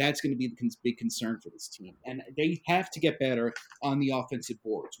 and that's going to be the big concern for this team. And they have to get better on the offensive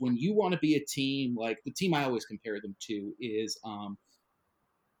boards. When you want to be a team like the team I always compare them to is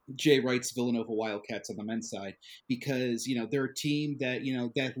Jay Wright's Villanova Wildcats on the men's side, because they're a team that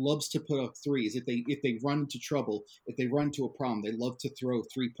that loves to put up threes. If they run into trouble, if they run into a problem, they love to throw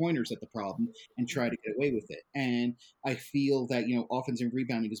 3-pointers at the problem and try to get away with it. And I feel that offensive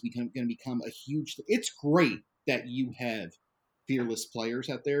rebounding is going to become a huge. It's great that you have fearless players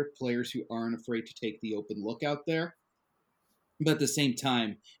out there, players who aren't afraid to take the open look out there. But at the same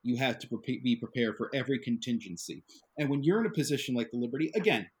time, you have to be prepared for every contingency. And when you're in a position like the Liberty,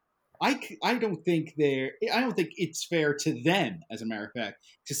 again, I don't think it's fair to them, as a matter of fact,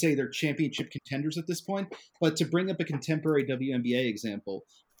 to say they're championship contenders at this point. But to bring up a contemporary WNBA example,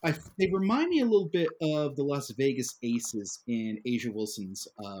 they remind me a little bit of the Las Vegas Aces in Asia Wilson's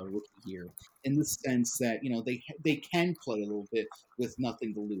rookie year, in the sense that they can play a little bit with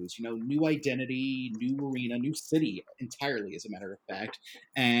nothing to lose. New identity, new arena, new city entirely, as a matter of fact,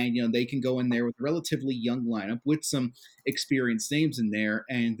 and they can go in there with a relatively young lineup with some experienced names in there,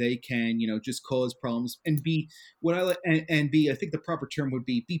 and they can just cause problems and be what I like and be. I think the proper term would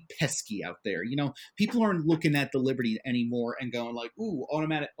be pesky out there. People aren't looking at the Liberty anymore and going like, "Ooh,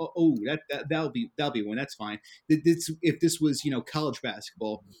 automatic." That'll be a win. That's fine. If this was college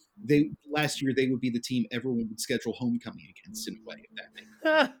basketball, last year they would be the team everyone would schedule homecoming against in a way. If that makes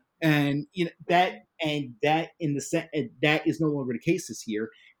sense. And that in the set that is no longer the case this year.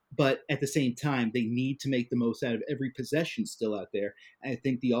 but at the same time, they need to make the most out of every possession still out there. And I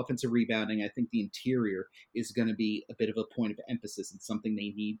think the offensive rebounding, I think the interior is going to be a bit of a point of emphasis and something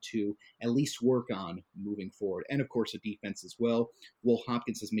they need to at least work on moving forward. And of course, the defense as well. Will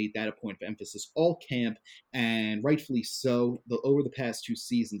Hopkins has made that a point of emphasis all camp, and rightfully so. Over the past 2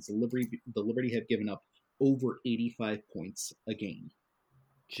 seasons, the Liberty have given up over 85 points a game.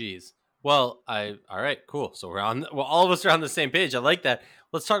 Jeez. Well, all right, cool. So all of us are on the same page. I like that.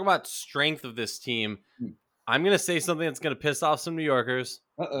 Let's talk about strength of this team. I'm going to say something that's going to piss off some New Yorkers.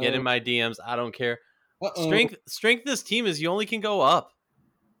 Get in my DMs. I don't care. Strength of this team is you only can go up.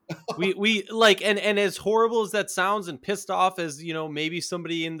 we like, and as horrible as that sounds and pissed off as, maybe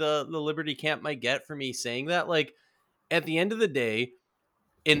somebody in the Liberty camp might get for me saying that, like, at the end of the day,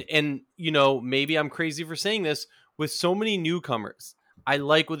 and maybe I'm crazy for saying this, with so many newcomers, I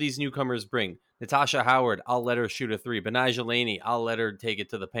like what these newcomers bring. Natasha Howard, I'll let her shoot a 3. Betnijah Laney, I'll let her take it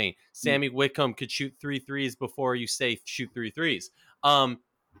to the paint. Sammy Whitcomb could shoot 3 threes before you say shoot 3 threes. A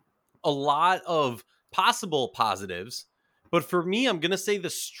lot of possible positives. But for me, I'm going to say the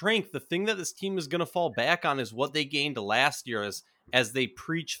strength, the thing that this team is going to fall back on is what they gained last year as they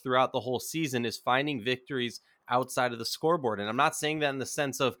preach throughout the whole season, is finding victories outside of the scoreboard. And I'm not saying that in the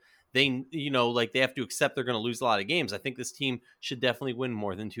sense of they have to accept they're going to lose a lot of games. I think this team should definitely win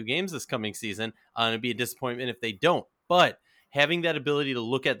more than 2 games this coming season. And it'd be a disappointment if they don't. But having that ability to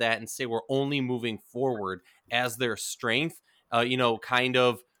look at that and say we're only moving forward as their strength, if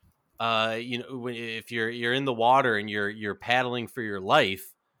you're in the water and you're paddling for your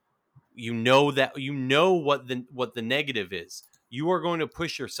life, what the negative is. You are going to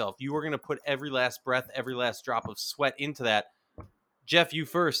push yourself. You are going to put every last breath, every last drop of sweat into that. Jeff, you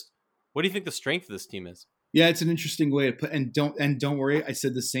first. What do you think the strength of this team is? Yeah, it's an interesting way to put. And don't worry, I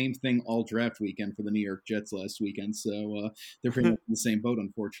said the same thing all draft weekend for the New York Jets last weekend. So they're pretty much in the same boat,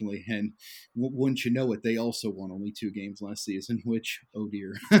 unfortunately. And wouldn't you know it, they also won only 2 games last season. Which, oh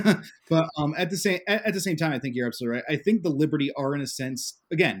dear. But at the same time, I think you're absolutely right. I think the Liberty are, in a sense,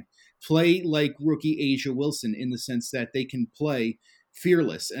 again, play like rookie A'ja Wilson, in the sense that they can play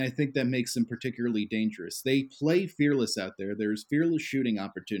fearless, and I think that makes them particularly dangerous. They play fearless out there. There's fearless shooting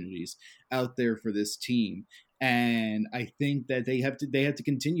opportunities out there for this team, and I think that they have to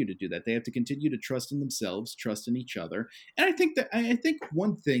continue to do that. They have to continue to trust in themselves, trust in each other, and I think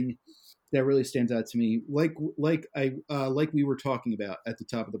one thing that really stands out to me, like we were talking about at the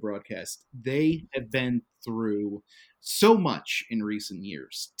top of the broadcast, they have been through so much in recent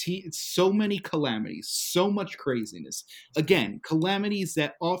years. So many calamities, so much craziness. Again, calamities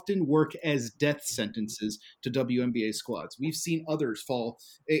that often work as death sentences to WNBA squads. We've seen others fall.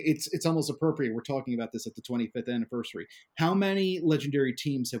 It's almost appropriate. We're talking about this at the 25th anniversary. How many legendary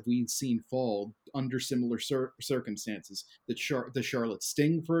teams have we seen fall under similar circumstances? The Charlotte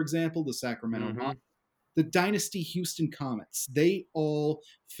Sting, for example, the Sacramento Hawks, the Dynasty Houston Comets. They all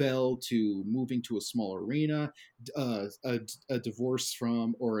fell to moving to a small arena, a divorce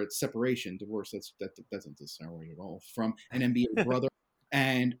from, or a separation. Divorce, that doesn't sound at all, from an NBA brother.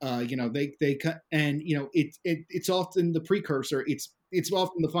 And they cut, and it's often the precursor. It's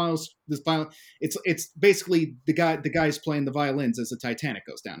often the finals. It's basically the guys playing the violins as the Titanic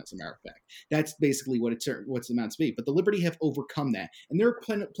goes down. As a matter of fact, that's basically what's amounts to be. But the Liberty have overcome that, and there are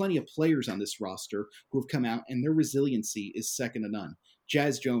plenty of players on this roster who have come out, and their resiliency is second to none.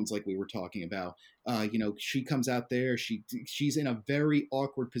 Jazz Jones, like we were talking about, she comes out there. She's in a very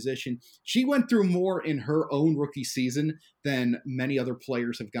awkward position. She went through more in her own rookie season than many other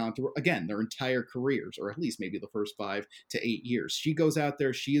players have gone through, again, their entire careers, or at least maybe the first 5 to 8 years. She goes out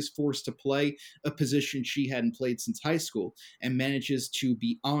there. She is forced to play a position she hadn't played since high school, and manages to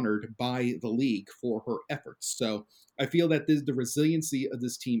be honored by the league for her efforts. So I feel that the resiliency of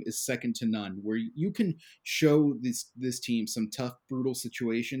this team is second to none, where you can show this team some tough, brutal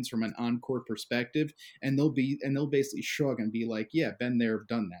situations from an on-court perspective, and they'll basically shrug and be like, "Yeah, been there,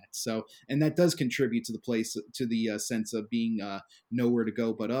 done that." So, and that does contribute to the sense of being nowhere to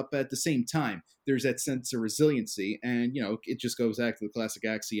go but up. But at the same time, there's that sense of resiliency, and it just goes back to the classic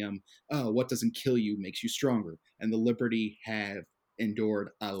axiom: what doesn't kill you makes you stronger. And the Liberty have endured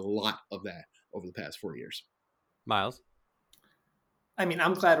a lot of that over the past 4 years. Miles? I mean,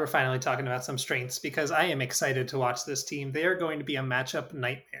 I'm glad we're finally talking about some strengths, because I am excited to watch this team. They are going to be a matchup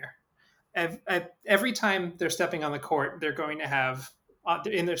nightmare. Every time they're stepping on the court, they're going to have,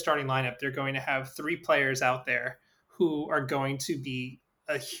 in their starting lineup, they're going to have 3 players out there who are going to be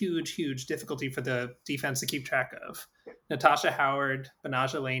a huge, huge difficulty for the defense to keep track of. Natasha Howard,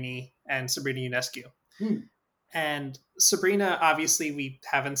 Betnijah Laney, and Sabrina Ionescu. And Sabrina, obviously, we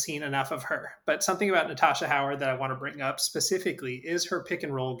haven't seen enough of her. But something about Natasha Howard that I want to bring up specifically is her pick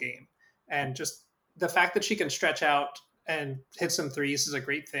and roll game. And just the fact that she can stretch out and hit some threes is a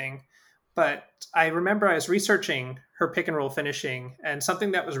great thing. But I remember I was researching her pick and roll finishing, and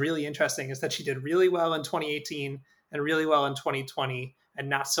something that was really interesting is that she did really well in 2018 and really well in 2020 and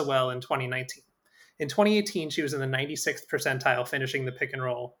not so well in 2019. In 2018, she was in the 96th percentile finishing the pick and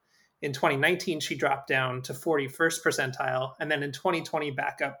roll. In 2019, she dropped down to 41st percentile, and then in 2020,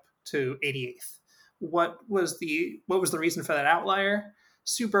 back up to 88th. What was the reason for that outlier?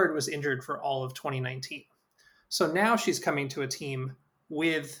 Sue Bird was injured for all of 2019. So now she's coming to a team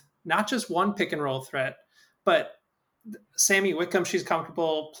with not just one pick and roll threat, but Sammy Whitcomb, she's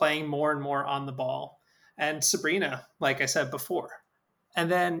comfortable playing more and more on the ball. And Sabrina, like I said before.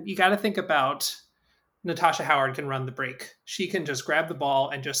 And then you got to think about Natasha Howard can run the break. She can just grab the ball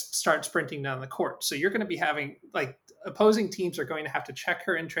and just start sprinting down the court. So you're going to be having, like, opposing teams are going to have to check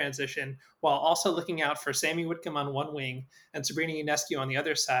her in transition while also looking out for Sammy Whitcomb on one wing and Sabrina Ionescu on the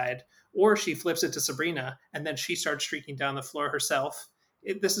other side. Or she flips it to Sabrina and then she starts streaking down the floor herself.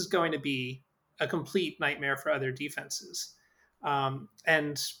 This is going to be a complete nightmare for other defenses.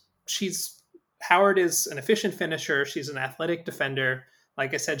 And Howard is an efficient finisher. She's an athletic defender.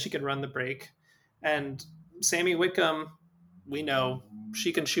 Like I said, she can run the break. And Sammy Whitcomb, we know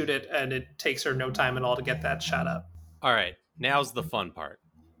she can shoot it, and it takes her no time at all to get that shot up. All right, now's the fun part.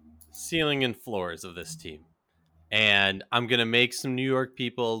 Ceiling and floors of this team. And I'm going to make some New York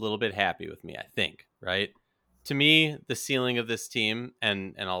people a little bit happy with me, I think, right? To me, the ceiling of this team,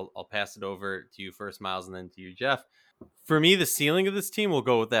 and I'll pass it over to you first, Miles, and then to you, Jeff. For me, the ceiling of this team, we'll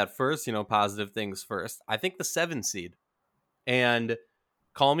go with that first, positive things first. I think the 7 seed. And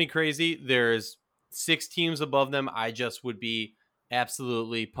call me crazy, there's 6 teams above them. I just would be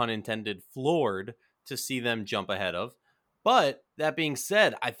absolutely, pun intended, floored to see them jump ahead of. But that being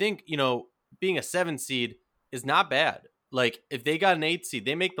said, I think, being a 7 seed is not bad. Like, if they got an 8 seed,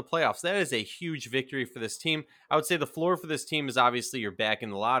 they make the playoffs. That is a huge victory for this team. I would say the floor for this team is obviously you're back in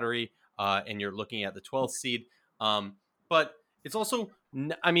the lottery and you're looking at the 12th seed. But it's also,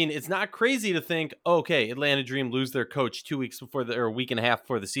 it's not crazy to think, okay, Atlanta Dream lose their coach 2 weeks before or a week and a half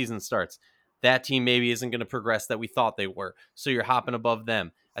before the season starts. That team maybe isn't going to progress that we thought they were. So you're hopping above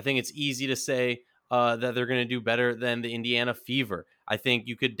them. I think it's easy to say that they're going to do better than the Indiana Fever. I think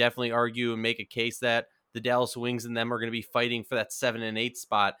you could definitely argue and make a case that the Dallas Wings and them are going to be fighting for that 7 and 8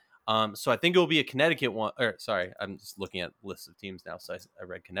 spot. So I think it will be a Connecticut one. Or sorry, I'm just looking at lists of teams now, so I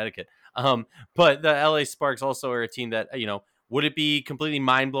read Connecticut. But the LA Sparks also are a team that, would it be completely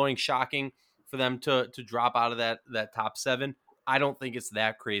mind-blowing, shocking for them to drop out of that top 7? I don't think it's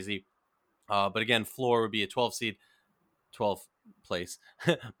that crazy. But again, floor would be a 12 seed, 12th place.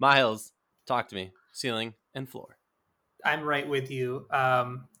 Miles, talk to me. Ceiling and floor. I'm right with you.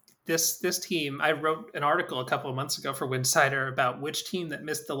 This team, I wrote an article a couple of months ago for Winsider about which team that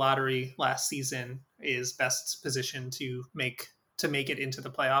missed the lottery last season is best positioned to make it into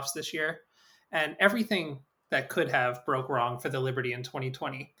the playoffs this year. And everything that could have broke wrong for the Liberty in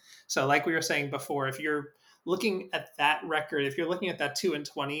 2020. So like we were saying before, if you're looking at that record, if you're looking at that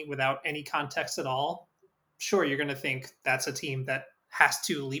 2-20 without any context at all, sure, you're going to think that's a team that has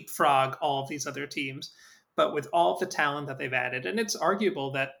to leapfrog all of these other teams. But with all of the talent that they've added, and it's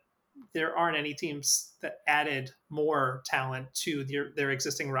arguable that there aren't any teams that added more talent to their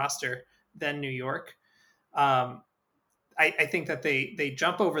existing roster than New York. I think that they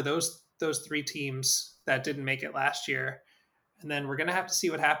jump over those 3 teams that didn't make it last year. And then we're going to have to see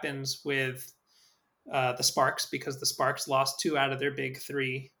what happens with the Sparks, because the Sparks lost 2 out of their big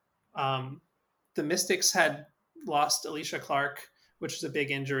 3. The Mystics had lost Alicia Clark, which is a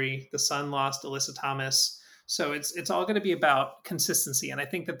big injury. The Sun lost Alyssa Thomas. So it's all going to be about consistency. And I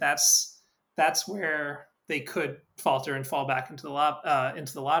think that that's where they could falter and fall back into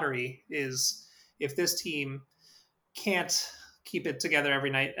the lottery, is if this team can't keep it together every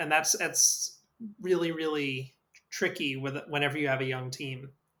night. And that's really, really tricky whenever you have a young team,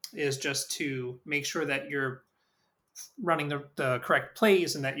 is just to make sure that you're running the correct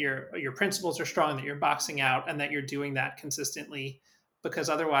plays and that your principles are strong, that you're boxing out, and that you're doing that consistently, because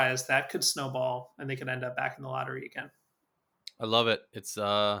otherwise that could snowball and they could end up back in the lottery again. I love it. It's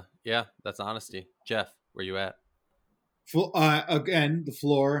that's honesty. Jeff, where you at? Again, the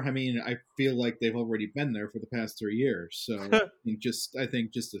floor. I feel like they've already been there for the past 3 years. So I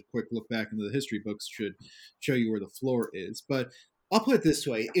think just a quick look back into the history books should show you where the floor is. But I'll put it this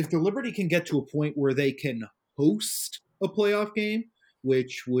way: if the Liberty can get to a point where they can host a playoff game,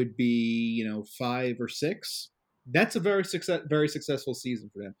 which would be 5 or 6, that's a very successful season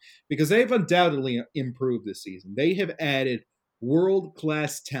for them because they've undoubtedly improved this season. They have added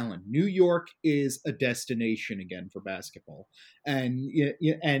world-class talent. New York is a destination again for basketball, and you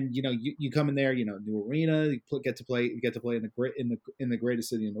come in there, new arena, you get to play in the greatest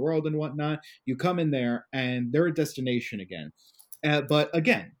city in the world and whatnot. You come in there, and they're a destination again. But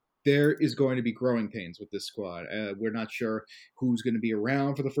again, there is going to be growing pains with this squad. We're not sure who's going to be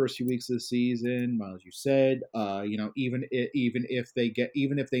around for the first few weeks of the season. Miles, you said, even if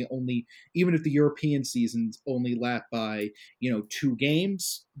the European seasons only lap by 2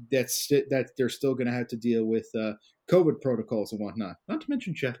 games, that they're still going to have to deal with COVID protocols and whatnot. Not to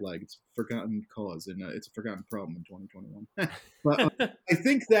mention jet lag; it's a forgotten cause and it's a forgotten problem in 2021. But I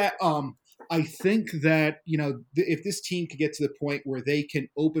think that if this team could get to the point where they can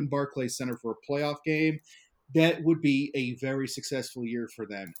open Barclays Center for a playoff game, that would be a very successful year for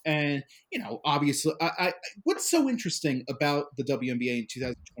them. And obviously, what's so interesting about the WNBA in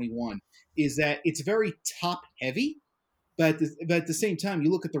 2021 is that it's very top heavy. But at the same time, you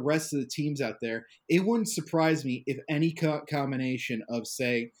look at the rest of the teams out there, it wouldn't surprise me if any combination of,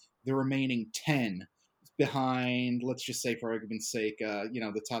 say, the remaining 10 behind, let's just say for argument's sake,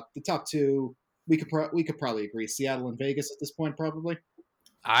 the top 2, we could probably agree, Seattle and Vegas at this point, probably.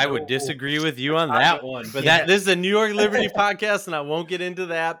 I would disagree with you on that one, but this is a New York Liberty podcast, and I won't get into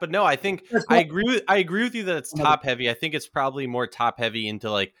that. But no, I think I agree with you that it's top heavy. I think it's probably more top heavy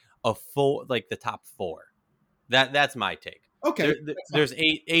into like a full, like the top 4. That's my take. Okay, there's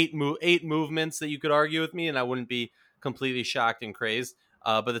eight movements that you could argue with me, and I wouldn't be completely shocked and crazed.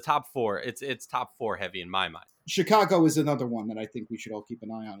 But the top 4, it's top 4 heavy in my mind. Chicago is another one that I think we should all keep an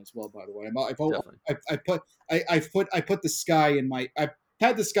eye on as well. By the way, I put the Sky in my. I've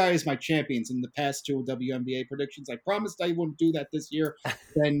had the Sky as my champions in the past 2 WNBA predictions. I promised I wouldn't do that this year.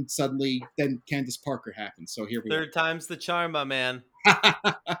 Then Candace Parker happened. So here we go. Third time's the charm, my man.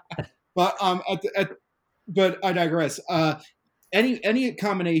 But I digress. Any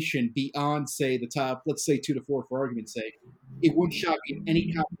combination beyond, say, the top, let's say 2 to 4 for argument's sake, it wouldn't shock me if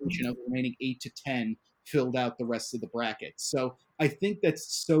any combination of the remaining 8 to 10 filled out the rest of the bracket. So I think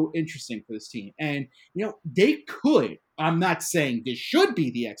that's so interesting for this team. And, they could, I'm not saying this should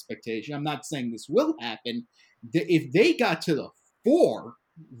be the expectation. I'm not saying this will happen. If they got to the 4,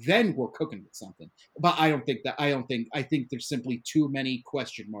 then we're cooking with something. But I think there's simply too many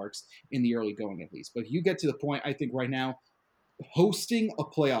question marks in the early going, at least. But if you get to the point, I think right now, hosting a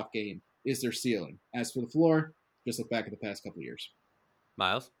playoff game is their ceiling. As for the floor, just look back at the past couple of years.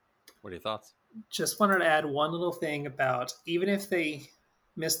 Miles, what are your thoughts? Just wanted to add one little thing about, even if they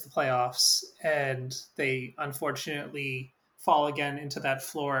miss the playoffs and they unfortunately fall again into that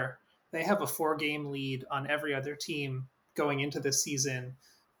floor, they have a 4-game lead on every other team going into this season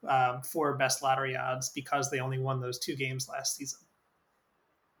for best lottery odds because they only won those 2 games last season.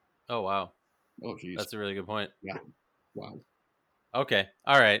 Oh, wow. Oh, geez. That's a really good point. Yeah. Wow. Okay.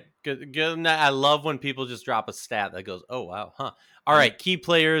 All right. Good. I love when people just drop a stat that goes, oh, wow. Huh. All right. Key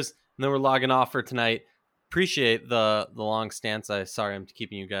players. And then we're logging off for tonight. Appreciate the long stance. Sorry I'm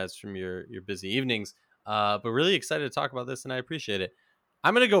keeping you guys from your busy evenings. But really excited to talk about this, and I appreciate it.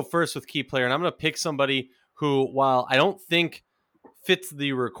 I'm going to go first with key player, and I'm going to pick somebody who, while I don't think fits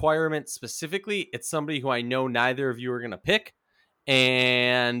the requirement specifically, it's somebody who I know neither of you are going to pick.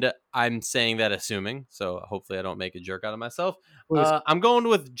 And I'm saying that assuming, so hopefully I don't make a jerk out of myself. I'm going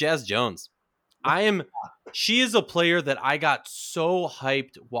with Jazz Jones. She is a player that I got so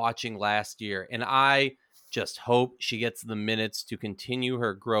hyped watching last year, and I just hope she gets the minutes to continue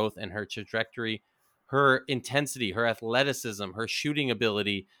her growth and her trajectory, her intensity, her athleticism, her shooting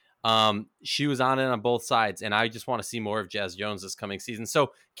ability. She was on it on both sides, and I just want to see more of Jazz Jones this coming season.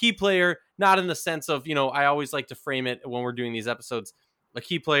 So key player, not in the sense of, I always like to frame it when we're doing these episodes. A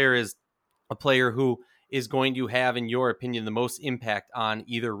key player is a player who is going to have, in your opinion, the most impact on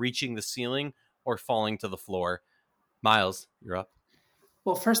either reaching the ceiling or falling to the floor. Miles, you're up.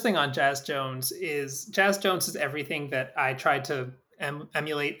 Well, first thing on Jazz Jones is everything that I tried to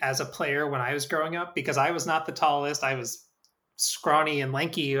emulate as a player when I was growing up, because I was not the tallest. I was scrawny and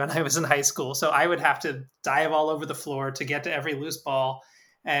lanky when I was in high school. So I would have to dive all over the floor to get to every loose ball.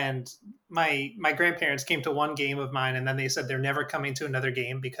 And my grandparents came to one game of mine, and then they said they're never coming to another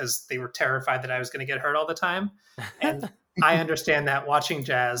game because they were terrified that I was going to get hurt all the time. And I understand that watching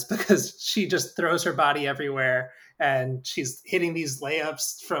Jazz, because she just throws her body everywhere, and she's hitting these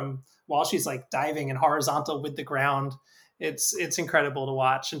layups from while she's like diving and horizontal with the ground. It's incredible to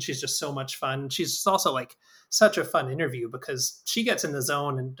watch, and she's just so much fun. She's just also like such a fun interview because she gets in the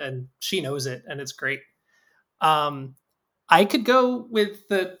zone and she knows it, and it's great. I could go with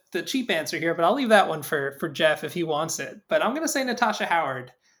the cheap answer here, but I'll leave that one for Jeff if he wants it. But I'm going to say Natasha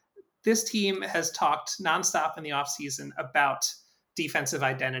Howard. This team has talked nonstop in the offseason about defensive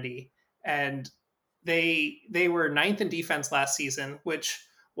identity, and they were ninth in defense last season, which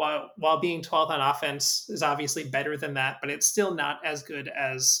while being 12th on offense is obviously better than that, but it's still not as good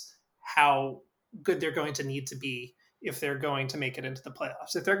as how good they're going to need to be if they're going to make it into the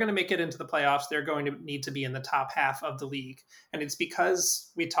playoffs. If they're going to make it into the playoffs, they're going to need to be in the top half of the league. And it's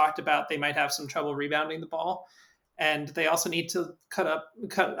because we talked about they might have some trouble rebounding the ball. And they also need to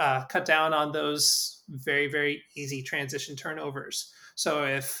cut down on those very, very easy transition turnovers. So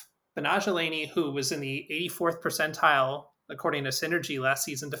if Betnijah Laney, who was in the 84th percentile, according to Synergy last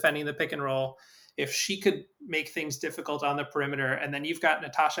season, defending the pick and roll, if she could make things difficult on the perimeter, and then you've got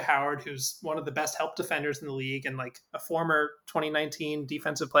Natasha Howard, who's one of the best help defenders in the league and like a former 2019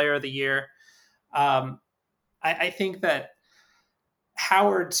 Defensive Player of the Year, I think that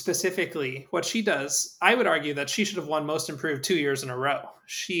Howard specifically, what she does, I would argue that she should have won Most Improved 2 years in a row.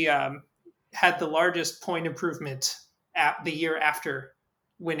 She had the largest point improvement at the year after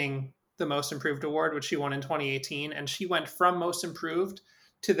winning the Most Improved award, which she won in 2018. And she went from Most Improved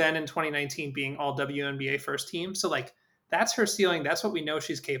to then in 2019 being all WNBA first team. So like that's her ceiling. That's what we know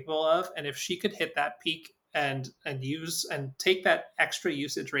she's capable of. And if she could hit that peak and use and take that extra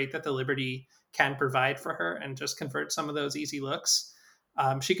usage rate that the Liberty can provide for her and just convert some of those easy looks,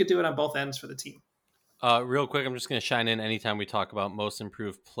 she could do it on both ends for the team. Real quick, I'm just going to shine in anytime we talk about Most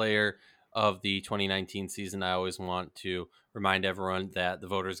Improved Player of the 2019 season. I always want to remind everyone that the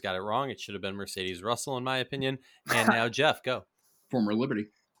voters got it wrong. It should have been Mercedes Russell, in my opinion. And now, Jeff, go. Former Liberty.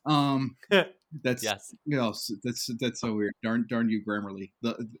 That's yes. That's so weird. Darn you, Grammarly.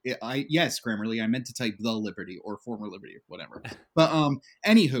 Grammarly. I meant to type the Liberty or former Liberty or whatever. But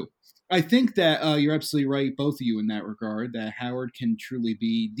anywho, I think that you're absolutely right, both of you, in that regard. That Howard can truly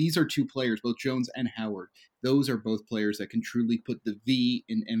be. These are two players, both Jones and Howard. Those are both players that can truly put the V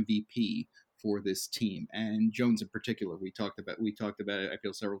in MVP for this team. And Jones in particular, we talked about it, I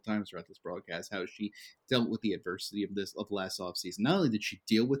feel, several times throughout this broadcast, how she dealt with the adversity of last offseason. Not only did she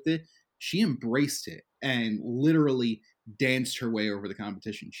deal with it, she embraced it and literally danced her way over the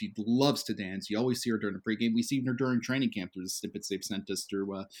competition. She loves to dance. You always see her during the pregame. We see her during training camp through the snippets they've sent us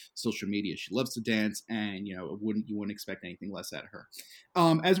through social media. She loves to dance, and you wouldn't expect anything less out of her.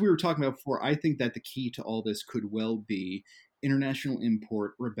 As we were talking about before, I think that the key to all this could well be international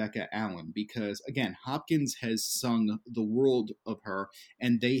import Rebecca Allen, because again, Hopkins has sung the world of her,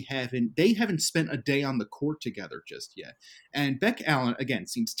 and they haven't spent a day on the court together just yet. And Beck Allen, again,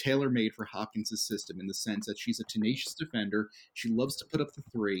 seems tailor-made for Hopkins' system in the sense that she's a tenacious defender. She loves to put up the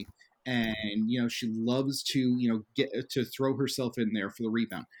three, and she loves to get to throw herself in there for the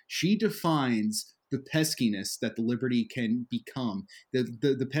rebound. She defines the peskiness that the Liberty can become,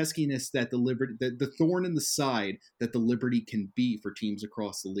 the peskiness that the Liberty, the thorn in the side that the Liberty can be for teams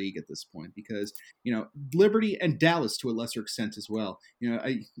across the league at this point, because Liberty and Dallas to a lesser extent as well.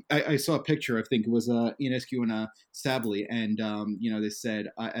 I saw a picture. I think it was Ionescu and Sably, and they said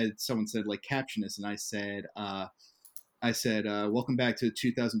someone said like caption this, and I said, welcome back to the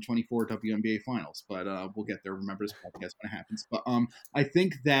 2024 WNBA Finals, but we'll get there. Remember this podcast when it happens. But I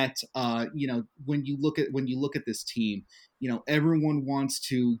think that when you look at this team, everyone wants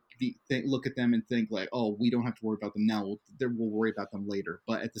to look at them and think like, oh, we don't have to worry about them now. We'll worry about them later.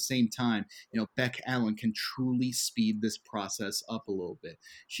 But at the same time, Beck Allen can truly speed this process up a little bit.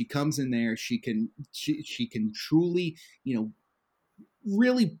 She comes in there, she can truly,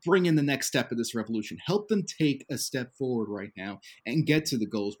 really bring in the next step of this revolution, help them take a step forward right now and get to the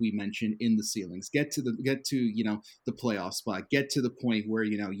goals we mentioned in the ceilings, get to the playoff spot, get to the point where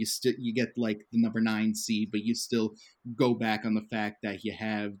you get like the number 9 seed, but you still go back on the fact that you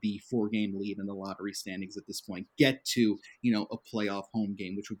have the 4-game lead in the lottery standings at this point, get to a playoff home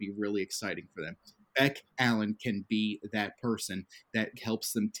game, which would be really exciting for them. Beck Allen can be that person that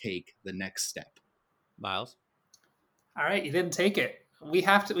helps them take the next step. Miles? All right, you didn't take it. We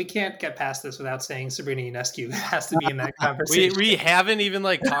can't get past this without saying Sabrina Ionescu has to be in that conversation. we haven't even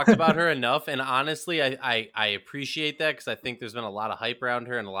talked about her enough, and honestly, I appreciate that, because I think there's been a lot of hype around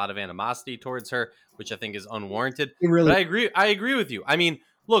her and a lot of animosity towards her, which I think is unwarranted. Really, but I agree with you. I mean,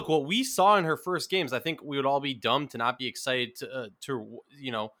 look, what we saw in her first games, I think we would all be dumb to not be excited to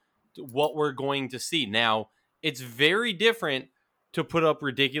what we're going to see. Now, it's very different to put up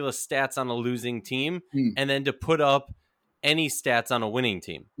ridiculous stats on a losing team and then to put up any stats on a winning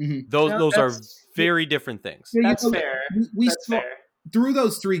team. Mm-hmm. Those are very different things. That's fair. We That's saw, fair. through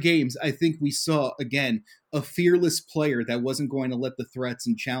those 3 games, I think we saw, again, a fearless player that wasn't going to let the threats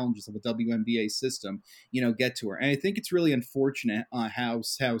and challenges of a WNBA system, get to her. And I think it's really unfortunate how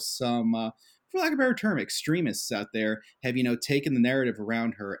some, for lack of a better term, extremists out there have, taken the narrative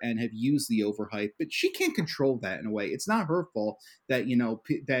around her and have used the overhype. But she can't control that in a way. It's not her fault that,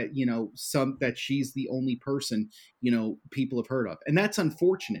 that she's the only person, people have heard of. And that's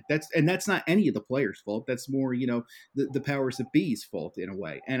unfortunate. That's not any of the players' fault. That's more, the powers that be's fault in a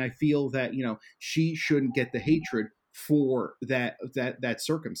way. And I feel that, she shouldn't get the hatred for that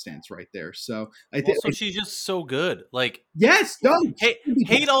circumstance right there. So I think also she's just so good. Like, yes, no,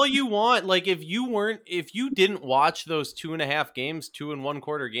 hate all you want. Like, if you didn't watch those 2.5 games, 2 and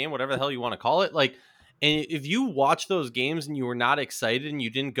 1/4 game, whatever the hell you want to call it, like, and if you watch those games and you were not excited and you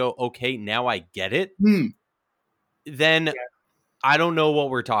didn't go, okay, now I get it, then I don't know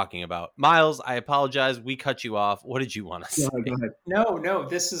what we're talking about. Miles, I apologize. We cut you off. What did you want to say? Go ahead. No,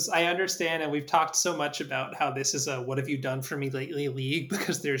 I understand. And we've talked so much about how this is a, what have you done for me lately league?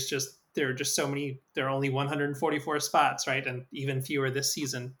 Because there are just so many, there are only 144 spots, right? And even fewer this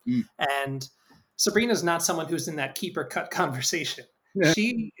season. And Sabrina's not someone who's in that keeper cut conversation. Yeah.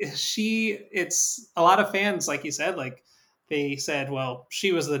 It's a lot of fans, like you said, like they said, well,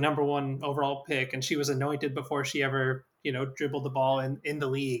 she was the number 1 overall pick and she was anointed before she ever, dribbled the ball in the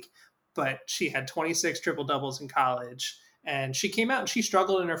league, but she had 26 triple doubles in college. And she came out and she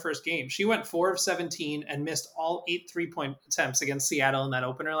struggled in her first game. She went 4 of 17 and missed all 8 3-point attempts against Seattle in that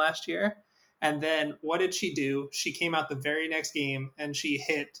opener last year. And then what did she do? She came out the very next game and she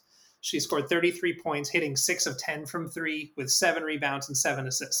scored 33 points, hitting 6 of 10 from 3 with 7 rebounds and 7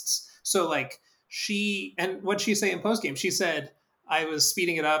 assists. So like and what'd she say in postgame? She said, I was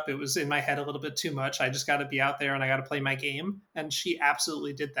speeding it up. It was in my head a little bit too much. I just got to be out there and I got to play my game. And she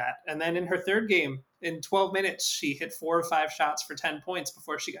absolutely did that. And then in her third game, in 12 minutes, she hit 4 or 5 shots for 10 points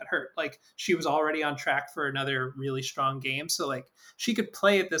before she got hurt. Like, she was already on track for another really strong game. So like, she could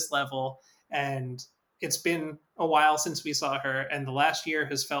play at this level. And it's been a while since we saw her. And the last year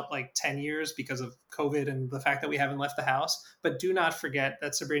has felt like 10 years because of COVID and the fact that we haven't left the house. But do not forget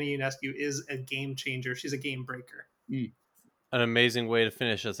that Sabrina Ionescu is a game changer. She's a game breaker. An amazing way to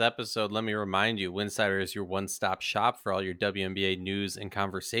finish this episode. Let me remind you, Winsider is your one-stop shop for all your WNBA news and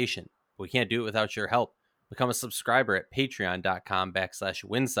conversation. We can't do it without your help. Become a subscriber at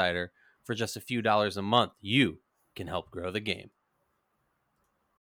patreon.com/Winsider. For just a few dollars a month, you can help grow the game.